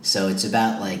 So it's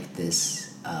about like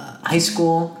this high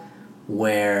school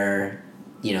where,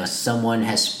 you know, someone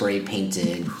has spray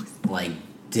painted like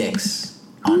dicks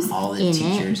on all the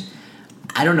teachers.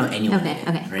 I don't know anyone. Okay,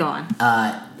 right? Go on.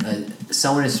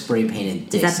 Someone has spray painted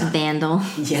dicks. Is that the vandal?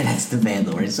 Yeah, that's the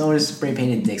vandal, right? Someone has spray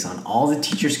painted dicks on all the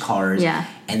teachers' cars. Yeah.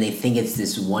 And they think it's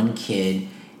this one kid,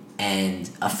 and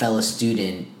a fellow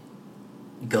student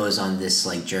goes on this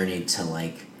like journey to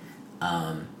like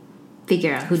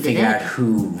figure out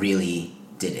who really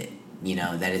did it. You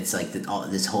know, that it's like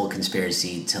this whole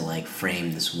conspiracy to like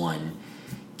frame this one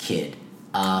kid.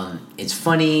 It's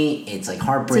funny. It's like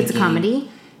heartbreaking. So it's a comedy.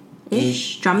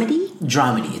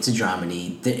 Dramedy. It's a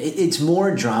dramedy. It's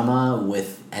more drama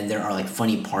and there are like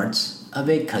funny parts of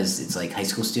it because it's like high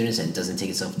school students and it doesn't take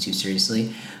itself too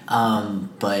seriously.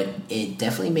 But it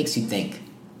definitely makes you think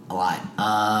a lot.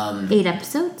 8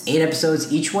 episodes? 8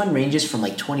 episodes. Each one ranges from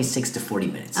like 26 to 40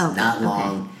 minutes. Okay, Not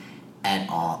long at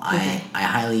all. Okay. I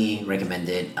highly recommend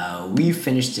it. We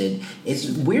finished it. It's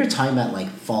weird talking about like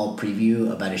fall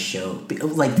preview about a show.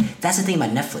 Like that's the thing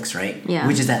about Netflix, right? Yeah.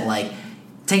 Which is that like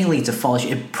technically it's a fall show.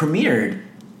 It premiered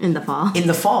in the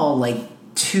fall. Like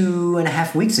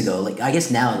 2.5 weeks ago. Like, I guess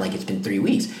now, like, it's been 3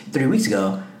 weeks. 3 weeks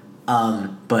ago.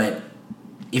 But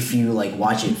if you, like,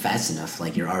 watch it fast enough,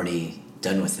 like, you're already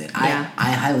done with it. Yeah.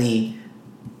 I highly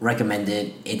recommend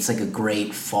it. It's, like, a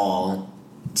great fall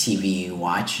TV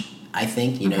watch, I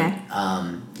think. You know,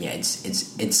 yeah,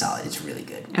 it's solid. It's really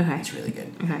good. Okay. It's really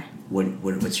good. Okay.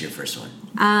 What's your first one?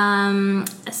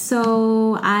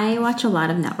 So I watch a lot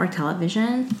of network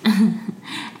television,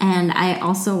 and I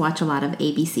also watch a lot of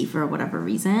ABC for whatever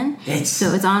reason.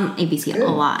 So it's on ABC a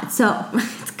lot. So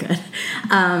it's good.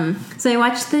 So I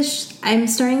watched this. I'm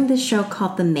starting this show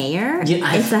called The Mayor.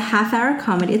 Yeah, it's a half-hour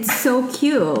comedy. It's so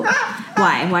cute.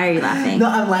 Why? Why are you laughing? No,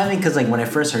 I'm laughing because like when I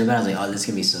first heard about it, I was like, oh, this is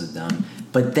gonna be so dumb.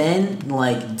 But then,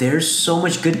 like, there's so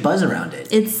much good buzz around it.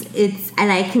 It's,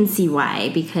 and I can see why,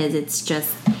 because it's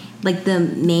just, like, the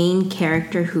main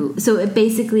character so it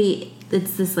basically,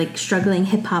 it's this, like, struggling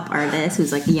hip-hop artist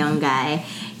who's, like, a young guy.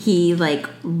 He, like,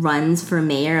 runs for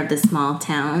mayor of this small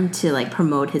town to, like,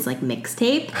 promote his, like,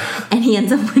 mixtape, and he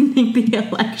ends up winning the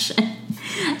election.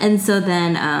 And so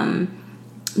then,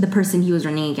 the person he was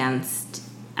running against,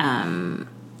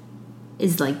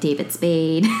 is, like, David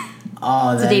Spade.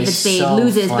 Oh, so David Spade so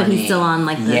loses, funny. but he's still on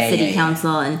like the city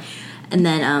council, and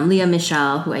then Leah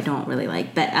Michele, who I don't really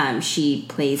like, but she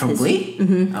plays from Glee.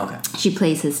 Mm-hmm, okay, she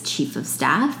plays his chief of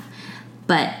staff,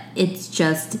 but it's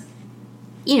just,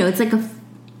 you know, it's like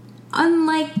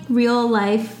unlike real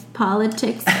life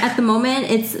politics at the moment.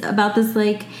 It's about this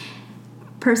like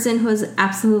person who has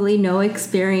absolutely no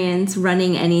experience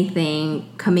running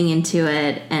anything, coming into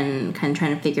it and kind of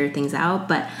trying to figure things out,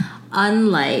 but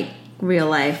unlike real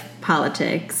life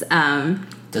politics,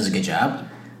 does a good job.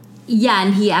 Yeah,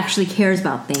 and he actually cares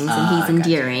about things, and he's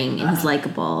endearing and he's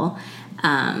likable.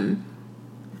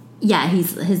 Yeah,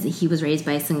 he was raised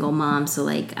by a single mom, so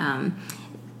like her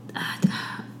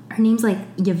name's like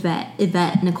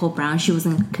Yvette Nicole Brown. She was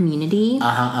in Community.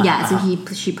 So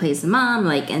she plays the mom,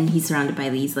 like, and he's surrounded by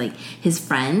these like his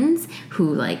friends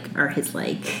who like are his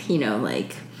like, you know,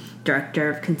 like director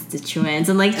of constituents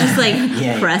and like just like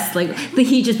press like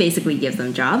he just basically gives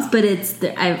them jobs. But it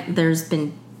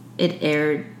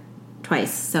aired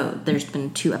twice, so there's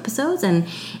been 2 episodes, and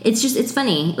it's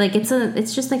funny. Like it's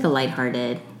just like a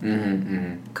lighthearted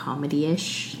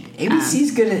comedy-ish. ABC's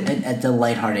good at the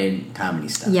lighthearted comedy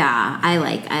stuff. Yeah, I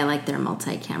like their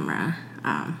multi-camera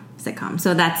sitcom.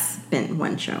 So that's been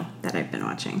one show that I've been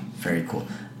watching. Very cool.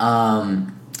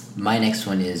 My next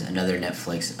one is another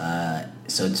Netflix.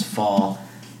 So it's fall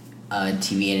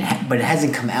TV, but it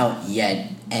hasn't come out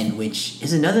yet, and which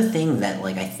is another thing that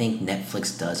like I think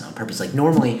Netflix does on purpose. Like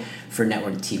normally for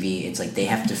network TV, it's like they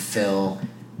have to fill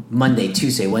Monday,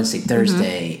 Tuesday, Wednesday,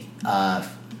 Thursday,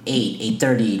 8,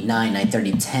 8:30, 9,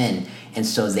 9:30, 10, and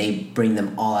so they bring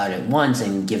them all out at once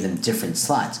and give them different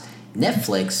slots.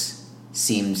 Netflix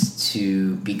seems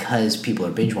to, because people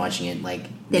are binge watching it, like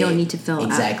they don't need to fill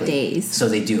out days. So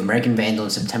they do American Vandal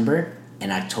in September,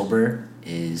 and October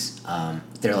is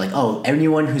they're like, oh,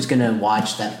 anyone who's gonna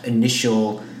watch that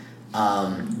initial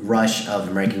rush of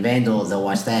American Vandal, they'll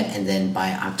watch that, and then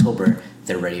by October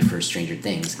they're ready for Stranger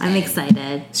Things. I'm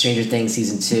excited. Stranger Things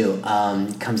season 2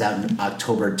 comes out on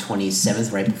October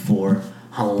 27th, right before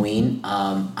Halloween.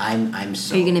 I'm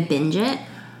so. Are you gonna binge it?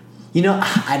 You know,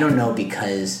 I don't know,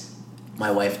 because my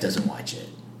wife doesn't watch it.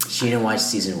 She didn't watch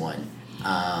season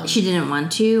 1. She didn't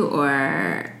want to,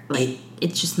 or like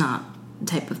it's just not the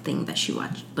type of thing that she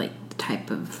watched, like the type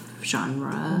of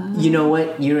genre. You know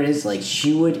what? You know what it is? Like,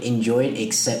 she would enjoy it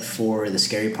except for the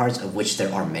scary parts, of which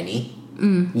there are many.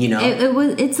 You know?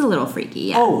 It's a little freaky,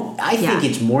 yeah. Oh, I think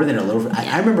it's more than a little.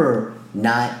 I remember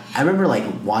like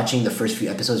watching the first few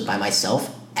episodes by myself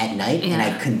at night, and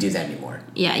I couldn't do that anymore.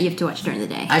 Yeah, you have to watch it during the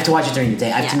day. I have to watch it during the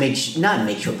day. I have to not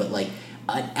make sure, but like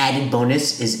an added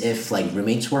bonus is if like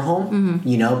roommates were home,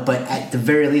 you know, but at the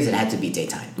very least it had to be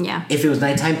daytime. Yeah. If it was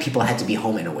nighttime, people had to be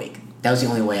home and awake. That was the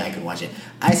only way I could watch it.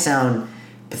 I sound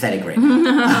pathetic right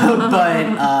now.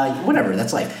 But whatever,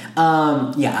 that's life.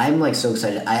 Yeah, I'm like so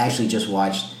excited. I actually just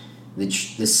watched the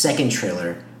second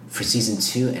trailer for season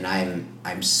 2, and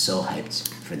I'm so hyped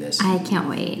for this. I can't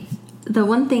wait. The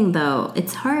one thing though,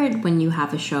 it's hard when you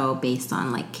have a show based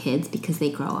on like kids, because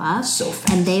they grow up so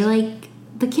fast, and they like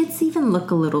the kids even look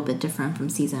a little bit different from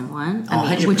season 1. I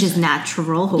mean, 100%. Which is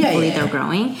natural. Hopefully they're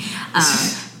growing.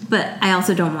 But I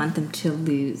also don't want them to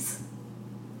lose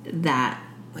that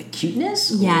like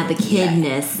cuteness. Yeah, the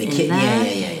kidness. The kid.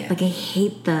 Yeah. Like I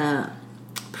hate the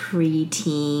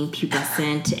preteen,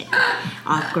 pubescent,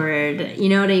 awkward. You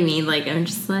know what I mean? Like I'm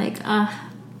just like,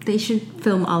 they should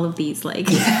film all of these like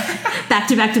back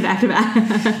to back to back to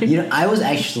back. You know, I was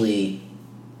actually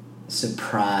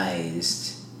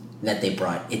surprised that they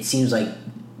brought. It seems like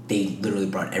they literally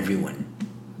brought everyone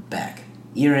back.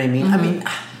 You know what I mean? I mean,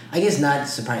 I guess not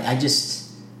surprised.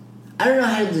 I don't know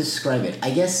how to describe it.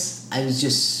 I guess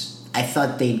I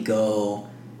thought they'd go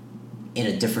in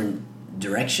a different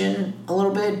direction a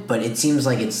little bit, but it seems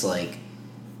like it's like,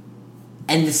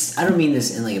 and this, I don't mean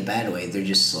this in like a bad way. They're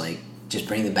just like, just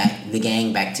bring the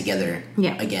gang back together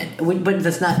again. But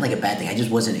that's not like a bad thing. I just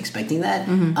wasn't expecting that.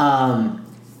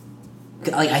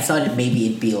 Like I thought maybe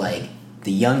it'd be like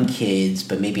the young kids,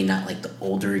 but maybe not like the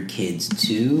older kids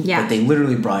too. Yeah. But they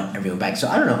literally brought everyone back. So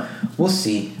I don't know. We'll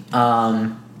see.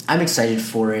 I'm excited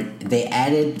for it. They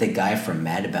added the guy from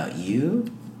Mad About You.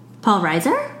 Paul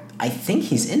Reiser? I think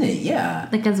he's in it, yeah.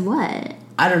 Like as what?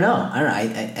 I don't know.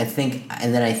 I think,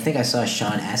 and then I think I saw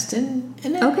Sean Astin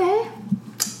in it. Okay.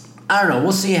 I don't know.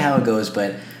 We'll see how it goes,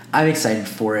 but I'm excited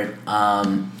for it.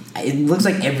 It looks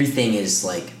like everything is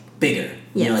like bigger.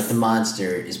 Yes. You know, like the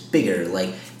monster is bigger.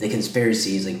 Like the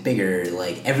conspiracy is like bigger.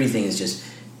 Like everything is just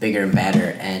bigger and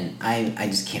badder. And I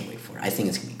just can't wait for it. I think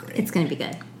it's gonna be great. It's gonna be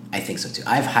good. I think so too.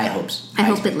 I have high hopes. I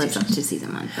hope it lives up to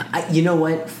season 1. You know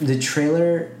what? The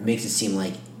trailer makes it seem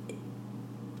like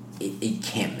it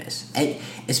can't miss.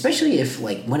 Especially if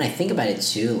like when I think about it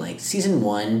too, like season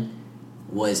 1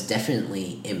 was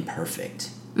definitely imperfect.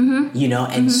 You know,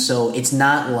 and so it's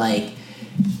not like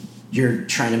you're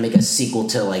trying to make a sequel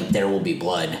to like There Will Be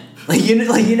Blood. Like you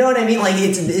know what I mean? Like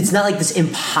it's not like this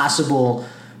impossible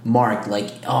mark.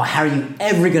 Like, oh, how are you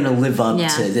ever gonna live up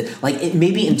to this? Like it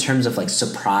maybe in terms of like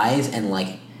surprise and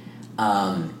like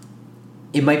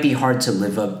it might be hard to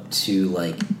live up to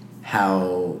like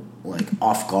how like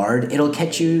off guard it'll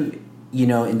catch you, you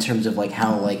know, in terms of like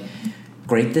how like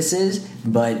great this is,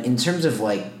 but in terms of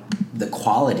like the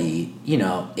quality, you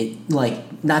know, it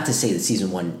like not to say that season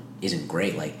 1 isn't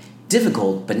great, like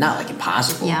difficult but not like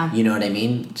impossible. You know what I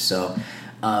mean? So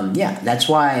that's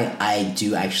why I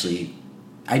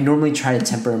normally try to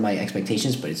temper my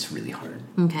expectations, but it's really hard.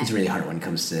 It's really hard when it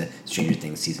comes to Stranger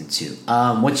Things season 2.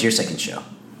 What's your second show?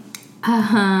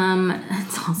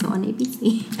 It's also on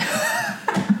ABC.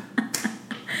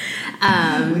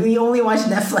 We only watch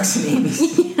Netflix and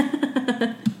ABC.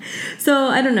 So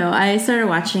I don't know. I started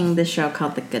watching this show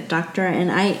called The Good Doctor, and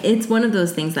it's one of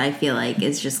those things that I feel like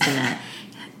is just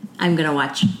I'm gonna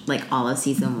watch like all of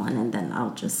season 1 and then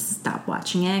I'll just stop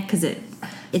watching it because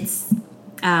it's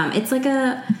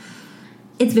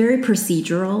very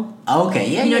procedural.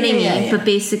 Okay, yeah, you know what I mean. Yeah. But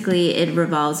basically, it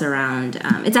revolves around.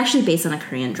 It's actually based on a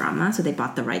Korean drama, so they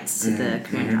bought the rights to the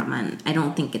Korean drama, and I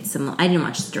don't think it's similar. I didn't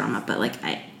watch the drama, but like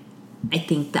I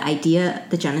think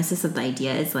the genesis of the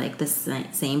idea is like the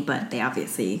same, but they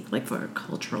obviously, like for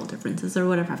cultural differences or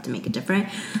whatever, have to make it different.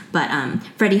 But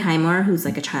Freddie Highmore, who was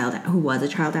a child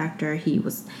actor, he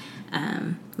was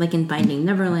like in Finding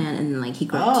Neverland, and then like he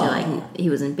grew up to like he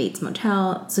was in Bates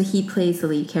Motel, so he plays the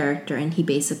lead character, and he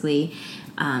basically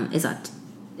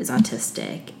is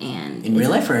autistic and in real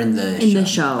life or in the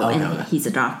show, and he's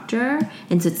a doctor,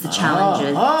 and so it's the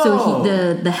challenges. So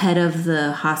the head of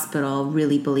the hospital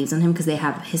really believes in him because they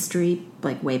have a history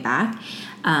like way back,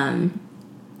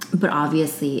 but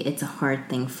obviously it's a hard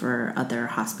thing for other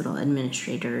hospital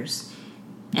administrators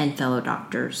and fellow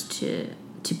doctors to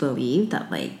believe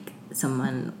that like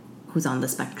someone who's on the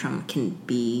spectrum can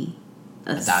be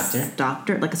a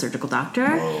doctor, like a surgical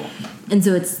doctor. Whoa. And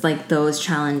so it's like those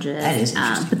challenges. That is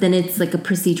interesting. But then it's like a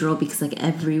procedural because like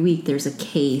every week there's a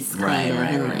case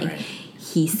and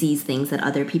he sees things that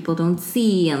other people don't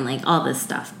see and like all this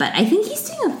stuff. But I think he's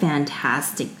doing a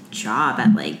fantastic job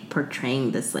at like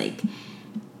portraying this like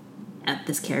at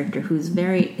this character who's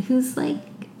like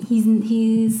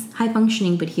he's high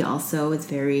functioning, but he also is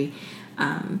very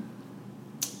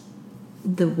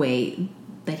the way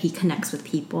that he connects with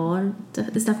people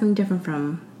is definitely different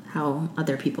from how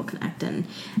other people connect, and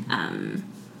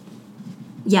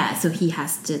so he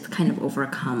has to kind of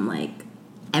overcome like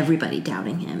everybody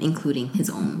doubting him, including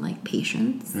his own like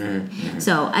patients.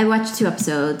 So I watched 2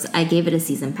 episodes. I gave it a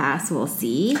season pass. We'll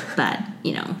see, but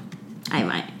you know, I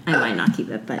might not keep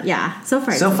it. But yeah, so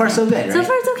far so good. Right? So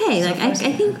far it's okay. Like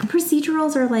I think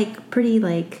procedurals are like pretty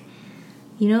like,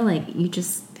 you know, like you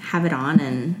just have it on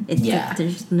and it's like,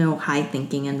 there's no high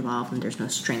thinking involved and there's no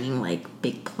stringing like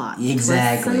big plot twists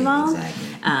involved.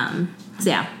 So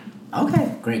yeah.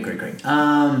 Okay, great.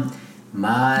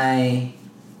 My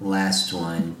last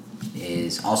one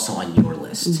is also on your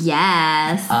list.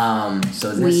 Yes.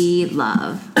 So this, we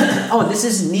love. This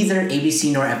is neither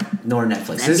ABC nor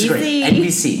Netflix. NBC. This is great.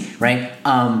 NBC, right?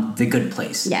 The Good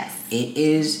Place. Yes. It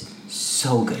is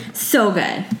so good. So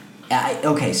good.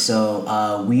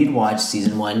 So we'd watched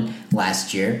season 1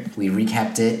 last year. We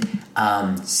recapped it.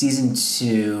 Season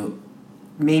 2,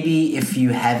 maybe if you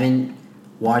haven't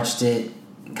watched it,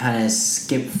 kind of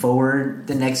skip forward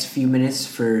the next few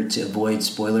minutes to avoid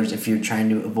spoilers if you're trying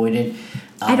to avoid it.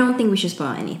 I don't think we should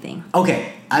spoil anything.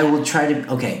 Okay, I will try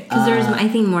to. Okay, because there's I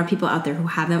think more people out there who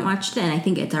haven't watched it, and I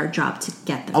think it's our job to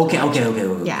get them. Okay.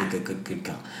 Yeah. Good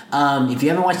call. If you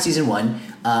haven't watched season 1,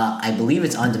 I believe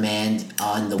it's on demand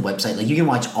on the website. Like you can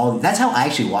watch all. That's how I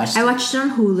actually watched it. I watched it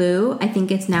on Hulu. I think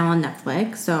it's now on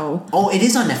Netflix. So. Oh, it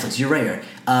is on Netflix. You're right.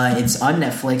 It's on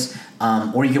Netflix,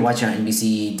 or you can watch it on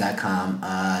NBC.com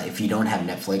if you don't have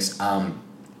Netflix.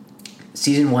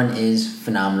 Season 1 is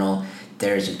phenomenal.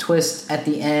 There's a twist at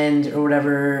the end or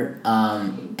whatever,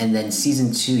 and then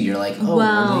season 2, you're like, oh, what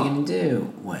are they gonna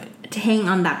do? What? To hang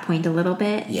on that point a little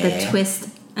bit, the twist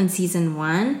on season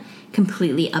 1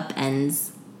 completely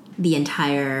upends the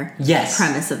entire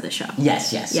premise of the show.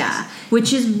 Yes. Yeah,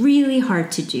 which is really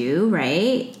hard to do,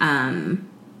 right?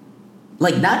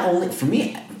 Like, not only for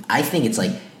me, I think it's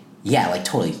like,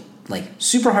 totally. Like,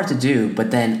 super hard to do,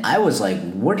 but then I was like,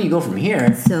 where do you go from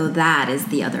here? So that is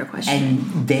the other question.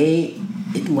 And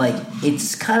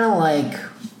it's kind of like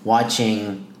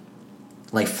watching,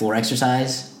 like, floor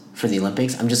exercise for the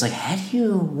Olympics. I'm just like,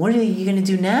 what are you going to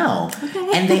do now?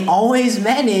 Okay. And they always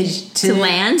manage to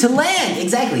land? To land,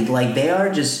 exactly. Like, they are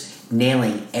just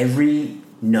nailing every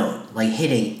note, like,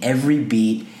 hitting every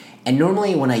beat. And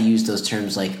normally when I use those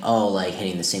terms, like,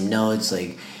 hitting the same notes,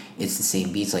 like, it's the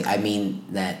same beats. Like, I mean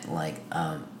that, like,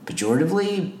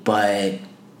 pejoratively, but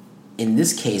in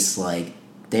this case, like,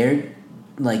 they're,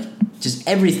 like, just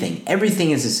everything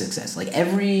is a success. Like,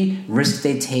 every risk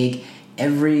they take,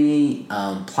 every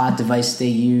plot device they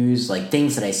use, like,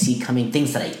 things that I see coming,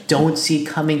 things that I don't see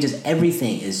coming, just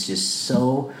everything is just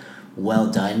so well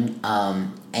done.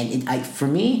 And for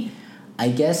me, I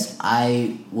guess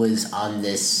I was on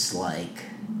this, like,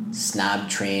 snob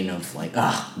train of like,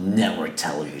 network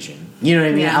television. You know what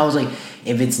I mean? Yeah. I was like,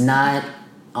 if it's not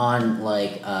on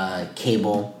like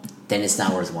cable, then it's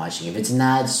not worth watching. If it's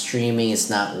not streaming, it's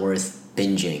not worth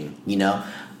binging, you know?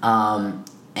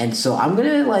 And so I'm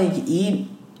gonna like eat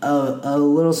a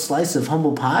little slice of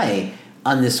humble pie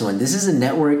on this one. This is a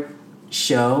network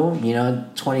show,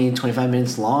 20-25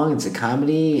 minutes long. It's a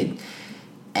comedy.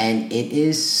 And it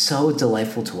is so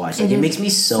delightful to watch. Like, it makes me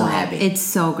so happy. It's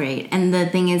so great. And the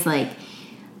thing is, like,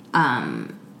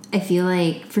 I feel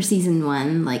like for season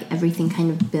 1, like, everything kind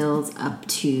of builds up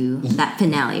to that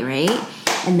finale, right?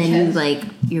 And then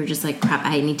you're just like, crap,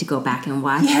 I need to go back and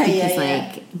watch because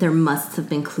like there must have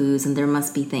been clues and there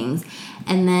must be things.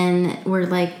 And then we're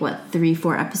like,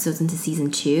 3-4 episodes into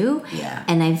season 2? Yeah.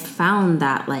 And I've found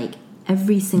that like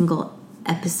every single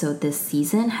episode this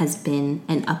season has been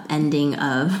an upending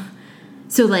of,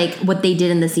 so like what they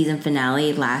did in the season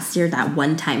finale last year, that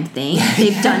one-time thing,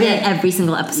 they've done it every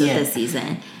single episode this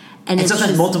season, and it's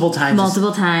sometimes multiple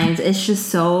times. It's just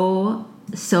so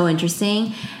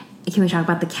interesting. Can we talk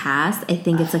about the cast? I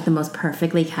think it's like the most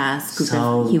perfectly cast group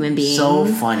of human beings. So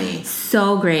funny,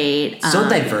 so great, so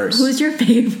diverse. Who's your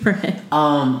favorite?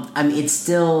 I mean, it's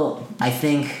still, I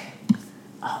think,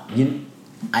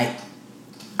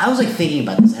 I was like thinking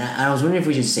about this, and I was wondering if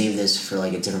we should save this for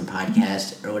like a different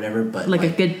podcast or whatever. But like a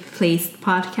good placed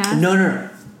podcast.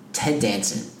 No. Ted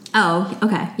Danson. Oh,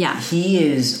 okay, yeah. He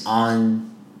is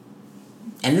on,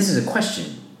 and this is a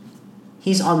question.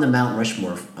 He's on the Mount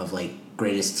Rushmore of like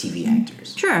greatest TV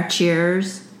actors. Sure.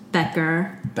 Cheers.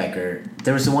 Becker.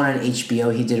 There was the one on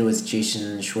HBO. He did it with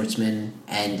Jason Schwartzman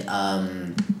and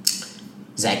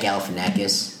Zach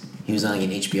Galifianakis. He was on like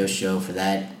an HBO show for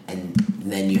that, and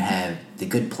then you have The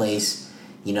Good Place.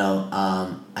 I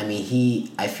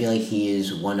mean, I feel like he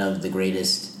is one of the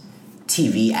greatest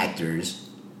TV actors,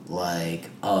 like,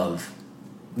 of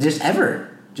just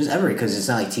ever, because it's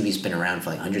not like TV's been around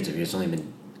for like hundreds of years. It's only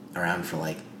been around for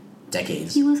like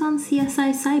decades. He was on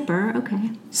CSI Cyber. Okay.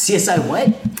 CSI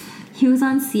what? He was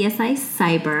on CSI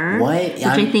Cyber. What? Which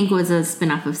I think was a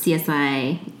spinoff of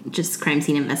CSI, just Crime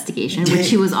Scene Investigation, which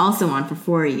he was also on for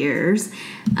 4 years.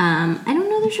 I don't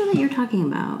know the show that you're talking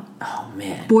about. Oh,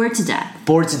 man. Bored to Death.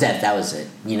 That was it.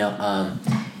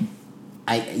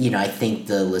 I think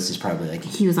the list is probably like...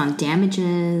 He was on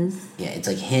Damages. Yeah, it's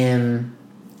like him,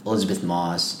 Elizabeth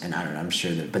Moss, and I don't know, I'm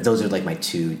sure that... But those are like my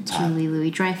two top...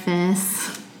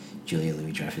 Julia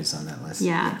Louis-Dreyfus on that list.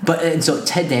 Yeah. But, and so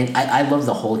Ted Danson, I love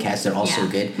the whole cast. They're all so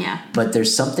good. Yeah. But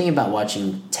there's something about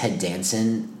watching Ted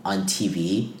Danson on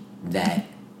TV that,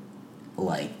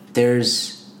 like,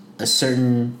 there's a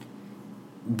certain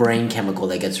brain chemical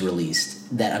that gets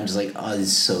released that I'm just like, oh, this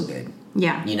is so good.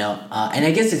 Yeah. And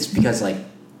I guess it's because, like,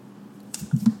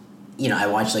 I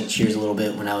watched, like, Cheers a little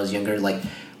bit when I was younger, like,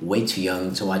 way too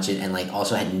young to watch it, and, like,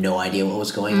 also had no idea what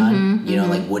was going on.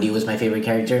 Like, Woody was my favorite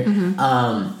character.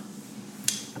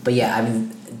 But yeah, I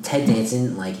mean, Ted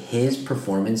Danson, like, his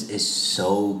performance is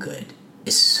so good.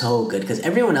 It's so good. Because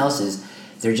everyone else is,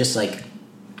 they're just, like,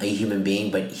 a human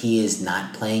being, but he is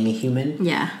not playing a human.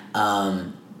 Yeah.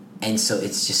 And so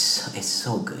it's just, it's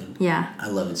so good. Yeah. I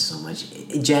love it so much.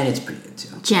 Janet's pretty good, too.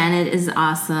 Janet is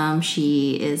awesome.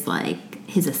 She is, like,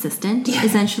 his assistant,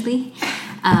 essentially.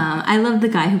 I love the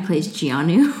guy who plays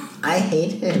Gianu. I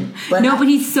hate him. But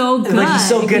he's so good. But he's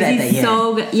so good at that, yeah.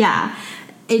 So good. Yeah.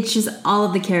 It's just, all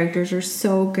of the characters are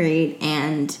so great,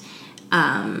 and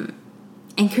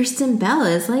Kristen Bell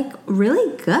is, like,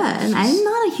 really good. I'm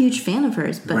not a huge fan of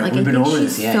hers, but, like, I think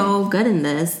she's so good in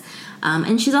this.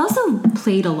 And she's also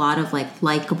played a lot of, like,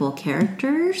 likable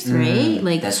characters, right?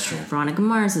 Like, that's true. Veronica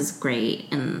Mars is great,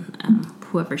 and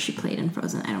whoever she played in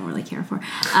Frozen, I don't really care for.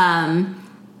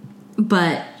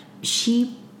 But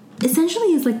she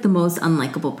essentially is, like, the most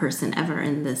unlikable person ever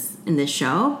in this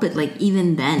show. But, like,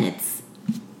 even then,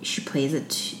 she plays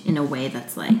it in a way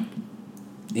that's, like,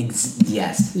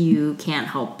 yes, you can't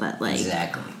help but, like,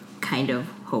 exactly, kind of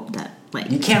hope that, like,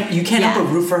 you can't help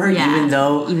but root for her, even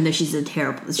though she's a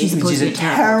terrible, she's supposed to be a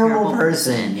terrible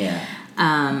person. Yeah.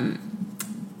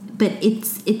 But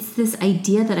it's this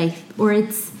idea that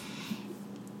it's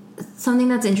something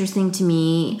that's interesting to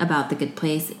me about The Good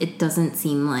Place. It doesn't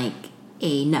seem like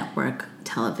a network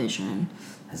television.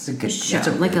 That's a good show, that's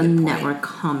a like really a good network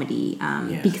comedy,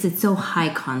 because it's so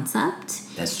high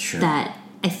concept. That's true. That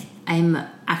I'm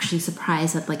actually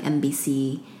surprised that, like,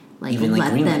 NBC, like, even,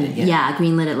 like, greenlit it.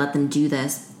 Greenlit it, let them do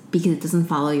this, because it doesn't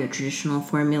follow your traditional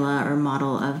formula or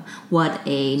model of what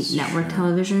a network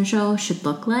television show should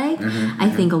look like. I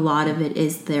think a lot of it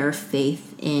is their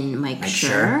faith in Mike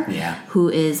Schur, who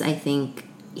is, I think,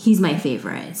 he's my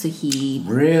favorite. So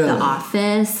The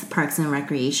Office, Parks and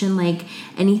Recreation, like,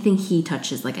 anything he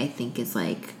touches, like, I think is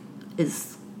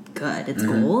good. It's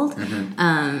gold.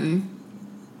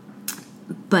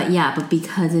 But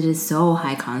because it is so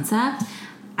high concept,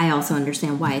 I also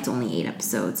understand why it's only 8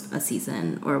 episodes a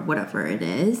season or whatever it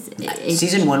is.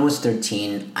 Season 1 was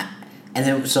 13. And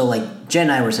then, so, like, Jen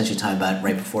and I were essentially talking about it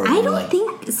right before. I don't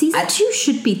think season 2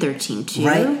 should be 13 too.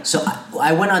 Right? So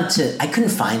I went on to, I couldn't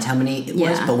find how many it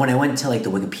was, but when I went to, like,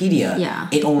 the Wikipedia,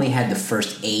 it only had the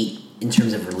first 8 in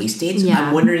terms of release dates.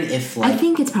 I'm wondering if, like, I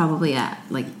think it's probably at,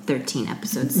 like, 13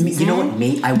 episodes season. You know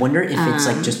what? I wonder if it's,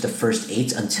 like, just the first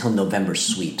 8 until November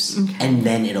sweeps. Okay. And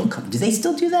then it'll come. Do they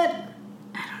still do that?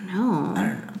 I don't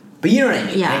know. But you know what I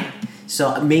mean, yeah. Right?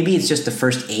 So maybe it's just the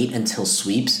first 8 until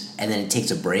sweeps, and then it takes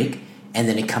a break, and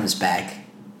then it comes back,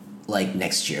 like,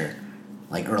 next year.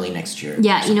 Like, early next year.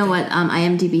 Yeah, you know what?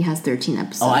 IMDb has 13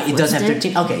 episodes. Oh, it does have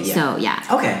 13? Okay, yeah. So, yeah.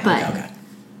 Okay, but,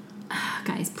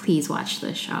 guys, please watch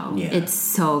this show. Yeah. It's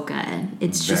so good.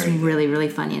 It's just really, really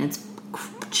funny, and it's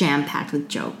jam-packed with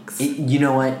jokes. You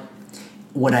know what?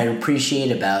 What I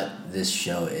appreciate about this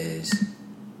show is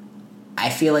I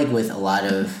feel like with a lot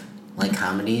of, like,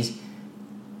 comedies,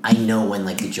 I know when,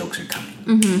 like, the jokes are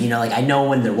coming. You know, like, I know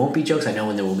when there won't be jokes, I know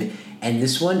when there will be. And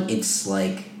this one, it's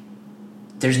like,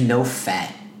 there's no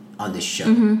fat on this show.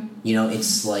 You know,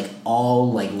 it's, like,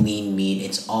 all, like, lean meat.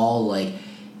 It's all, like,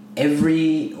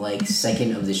 every, like,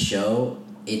 second of the show,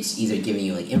 it's either giving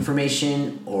you, like,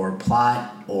 information or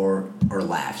plot or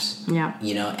laughs. Yeah.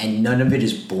 You know, and none of it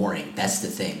is boring. That's the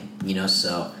thing. You know,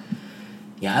 so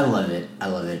yeah, I love it.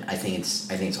 I think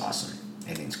it's awesome.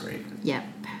 I think it's great. Yep.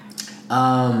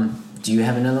 Do you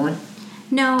have another one?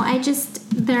 No,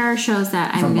 there are shows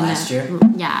that I'm gonna. Last year?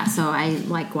 Yeah, so I,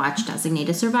 like, watched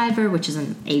Designated Survivor, which is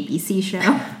an ABC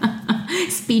show.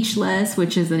 Speechless,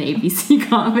 which is an ABC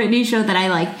comedy show that I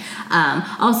like.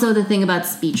 Also, the thing about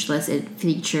Speechless, it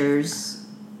features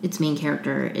its main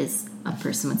character is a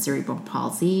person with cerebral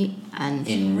palsy, and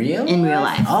in real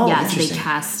life. Oh, yeah, so they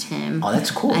cast him. Oh,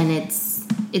 that's cool. And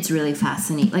it's really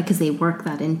fascinating, like, because they work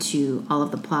that into all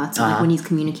of the plots. So, like, when he's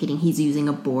communicating, he's using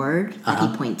a board that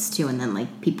he points to, and then,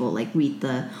 like, people, like, read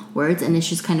the words, and it's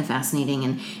just kind of fascinating.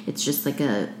 And it's just like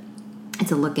a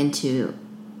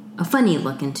funny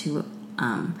look into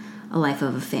a life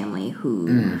of a family who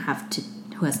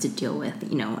has to deal with,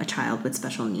 you know, a child with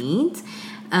special needs.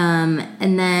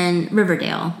 And then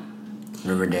Riverdale.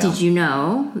 Did you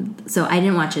know? So I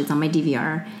didn't watch it. It's on my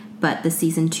DVR. But the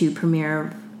season 2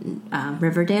 premiere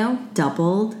Riverdale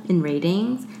doubled in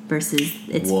ratings versus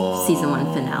its season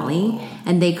 1 finale,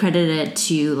 and they credited it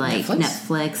to, like,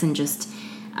 Netflix and just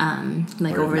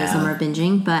like over the summer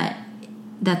binging. But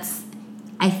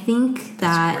I think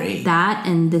that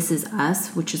and This Is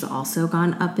Us, which has also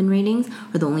gone up in ratings,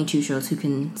 are the only 2 shows who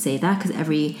can say that, because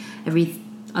every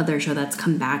other show that's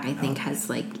come back, I think, has,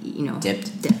 like, you know,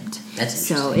 dipped. That's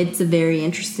interesting. So it's a very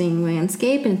interesting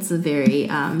landscape, and it's a very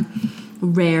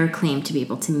rare claim to be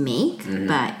able to make.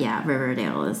 But yeah,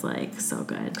 Riverdale is like so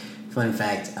good. Fun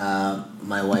fact,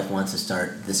 my wife wants to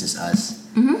start This Is Us,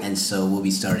 and so we'll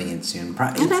be starting it soon.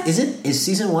 Is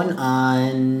season 1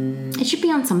 on? It should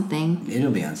be on something.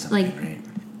 It'll be on something, like,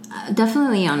 right?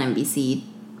 Definitely on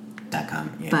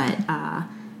NBC.com. Yeah. But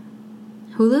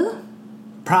Hulu?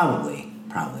 Probably.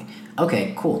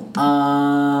 Okay, cool.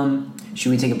 Should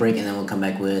we take a break and then we'll come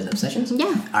back with Obsessions? Yeah.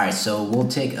 All right, so we'll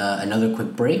take another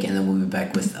quick break and then we'll be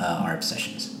back with our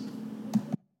Obsessions.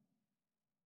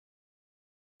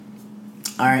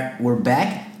 All right, we're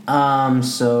back.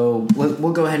 So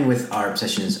we'll go ahead with our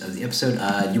Obsessions of the episode.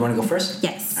 Do you want to go first?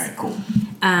 Yes. All right, cool.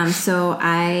 So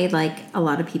I, like a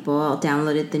lot of people,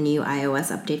 downloaded the new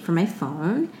iOS update for my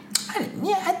phone.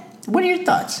 What are your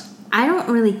thoughts? I don't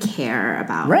really care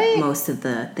about most of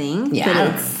the thing, yeah,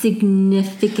 but it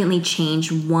significantly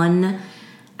changed one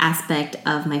aspect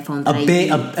of my phone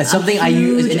that something I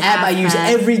use, an app I use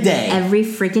every day. Every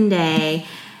freaking day.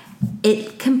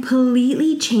 It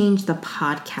completely changed the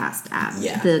podcast app.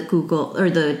 Yeah. The Google or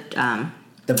the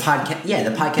podcast. Yeah,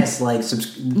 the podcast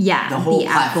the whole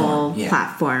Apple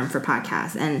platform for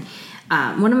podcasts. And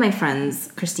one of my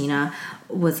friends, Christina,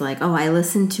 was like, "Oh, I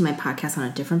listened to my podcast on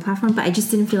a different platform, but I just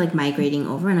didn't feel like migrating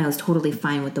over, and I was totally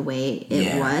fine with the way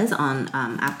it was on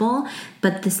Apple.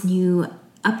 But this new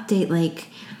update, like,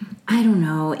 I don't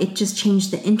know, it just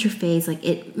changed the interface. Like,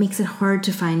 it makes it hard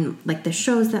to find like the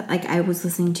shows that like I was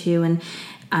listening to, and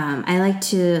I like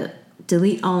to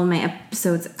delete all of my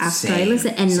episodes after I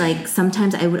listen. And like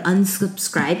sometimes I would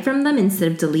unsubscribe from them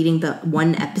instead of deleting the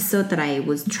one episode that I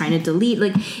was trying to delete.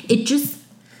 Like, it just."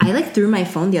 I like threw my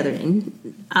phone the other day.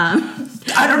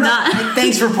 I don't know.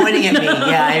 Thanks for pointing at me.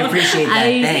 Yeah, I appreciate that.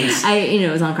 Thanks.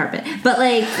 It was on carpet, but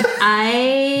like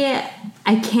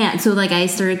I can't. So like I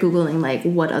started Googling like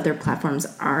what other platforms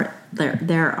are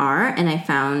there are, and I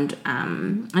found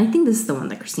I think this is the one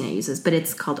that Christina uses, but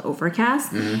it's called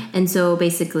Overcast, and so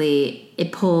basically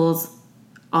it pulls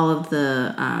all of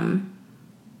the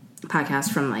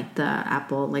podcasts from like the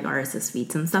Apple like RSS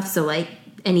feeds and stuff. So like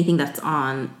anything that's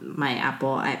on my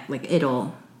Apple,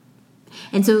 it'll.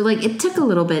 And so like it took a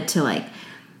little bit to like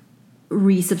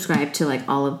resubscribe to like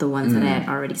all of the ones that I had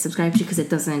already subscribed to because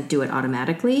it doesn't do it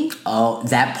automatically. Oh,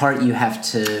 that part you have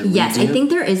to Yes, redo? I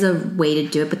think there is a way to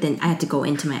do it, but then I had to go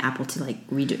into my Apple to like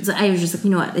redo it. So I was just like,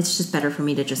 you know what, it's just better for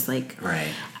me to just like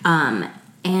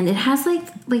and it has like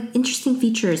interesting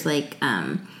features like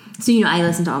so, you know, I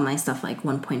listen to all my stuff like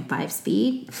 1.5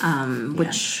 speed,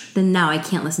 which then now I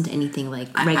can't listen to anything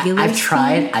like regular I've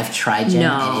tried, Jen,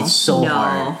 and it's so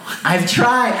hard. I've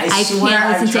tried. I swear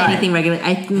can't listen to anything regular.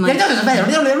 I'm like, no,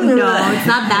 it's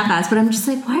not that fast. But I'm just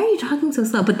like, why are you talking so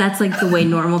slow? But that's like the way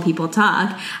normal people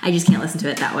talk. I just can't listen to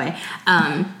it that way.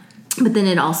 But then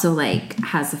it also like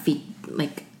has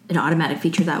an automatic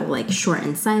feature that will like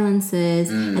shorten silences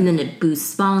and then it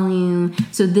boosts volume.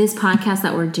 So this podcast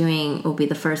that we're doing will be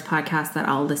the first podcast that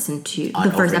I'll listen to,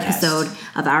 the first episode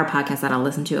of our podcast that I'll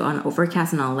listen to on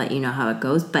Overcast, and I'll let you know how it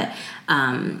goes. But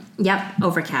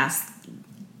Overcast.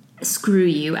 Screw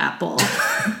you, Apple.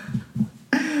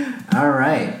 All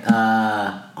right.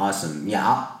 Awesome.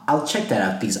 Yeah, I'll check that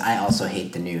out because I also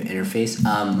hate the new interface.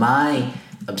 My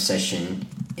obsession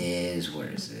is, where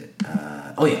is it?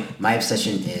 My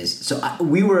obsession is, so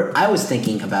I was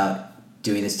thinking about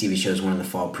doing this TV show as one of the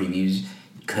fall previews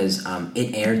because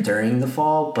it aired during the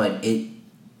fall, but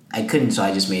I couldn't, so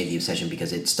I just made it the obsession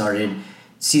because it started,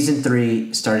 season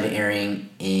 3 started airing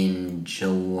in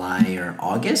July or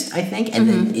August, I think, and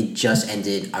then it just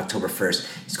ended October 1st.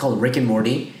 It's called Rick and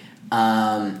Morty.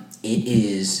 It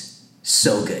is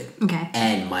so good. Okay.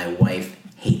 And my wife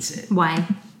hates it. Why?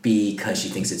 Because she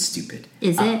thinks it's stupid.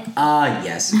 Is it?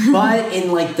 Yes. But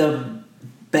in like the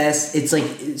best, it's like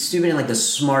stupid in like the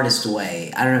smartest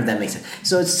way. I don't know if that makes sense.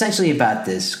 So it's essentially about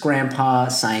this grandpa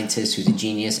scientist who's a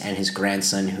genius and his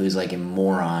grandson who's like a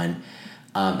moron.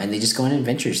 And they just go on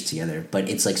adventures together. But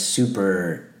it's like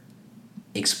super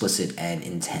explicit and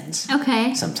intense.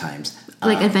 Okay. Sometimes.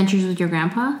 Like Adventures with Your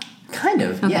Grandpa? Kind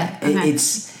of, okay. Yeah. Okay.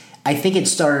 I think it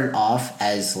started off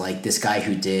as like this guy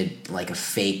who did like a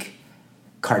fake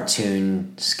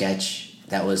cartoon sketch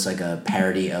that was like a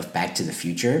parody of Back to the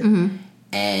Future,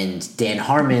 and Dan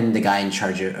Harmon, the guy in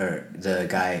charge of, or the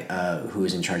guy who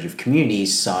was in charge of Community,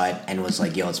 saw it and was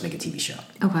like, "Yo, let's make a TV show."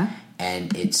 Okay,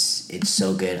 and it's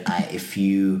so good. If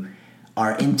you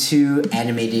are into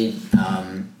animated,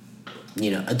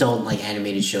 adult like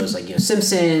animated shows like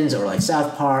Simpsons or like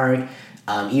South Park,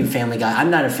 even Family Guy.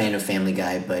 I'm not a fan of Family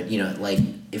Guy, but like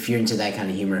if you're into that kind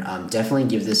of humor, definitely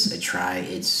give this a try.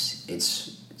 It's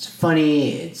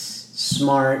funny. It's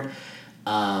smart.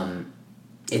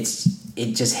 It's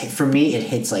for me, it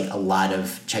hits like a lot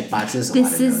of checkboxes.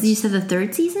 You said the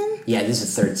third season? Yeah, this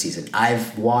is the third season.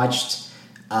 I've watched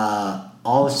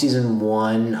all of season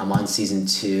 1. I'm on season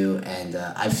 2, and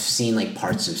I've seen like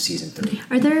parts of season 3.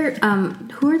 Are there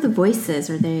who are the voices?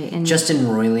 Are they in Justin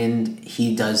Roiland?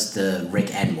 He does the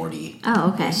Rick and Morty.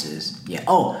 Oh, okay. Voices. Yeah.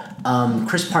 Oh,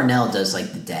 Chris Parnell does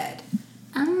like the dad.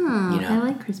 Oh, I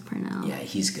like Chris Parnell. Yeah,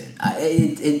 he's good.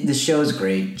 The show is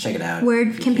great. Check it out. Where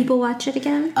can people watch it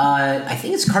again? I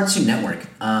think it's Cartoon Network. You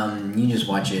can just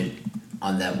watch it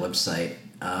on that website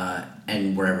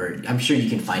and wherever. I'm sure you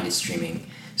can find it streaming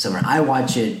somewhere. I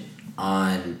watch it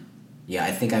on. Yeah,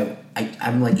 I think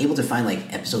I'm like able to find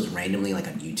like episodes randomly like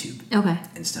on YouTube. Okay.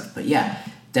 And stuff, but yeah,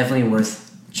 definitely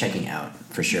worth checking out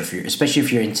for sure. Especially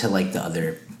if you're into like the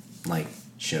other like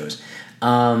shows.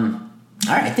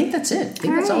 All right, I think that's it. I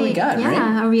think that's all we got, right?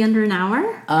 Yeah, are we under an hour?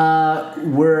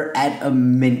 We're at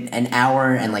an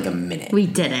hour and like a minute. We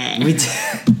did it. We did.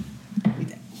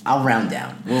 I'll round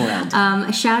down. We'll round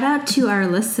down. Shout out to our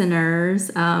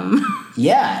listeners.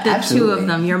 Yeah, the absolutely. 2 of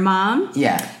them, your mom.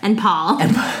 Yeah. And Paul.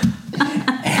 And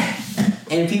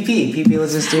PP. PP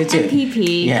listens to it too. And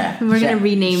PP. Yeah. We're going to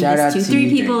rename this to 3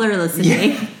 people are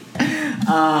listening.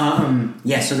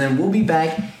 Yeah, so then we'll be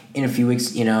back in a few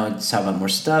weeks, to talk about more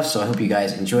stuff. So I hope you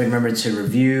guys enjoyed. Remember to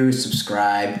review,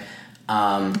 subscribe,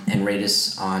 and rate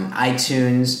us on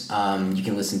iTunes. You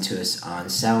can listen to us on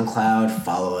SoundCloud.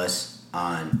 Follow us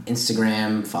on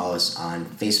Instagram. Follow us on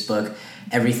Facebook.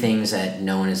 Everything's at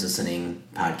No One Is Listening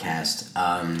podcast.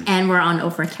 And we're on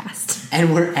Overcast.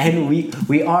 And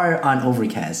we are on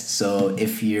Overcast. So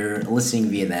if you're listening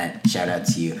via that, shout out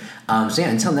to you. So yeah,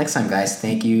 until next time, guys.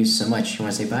 Thank you so much. You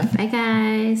want to say bye? Bye,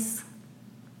 guys.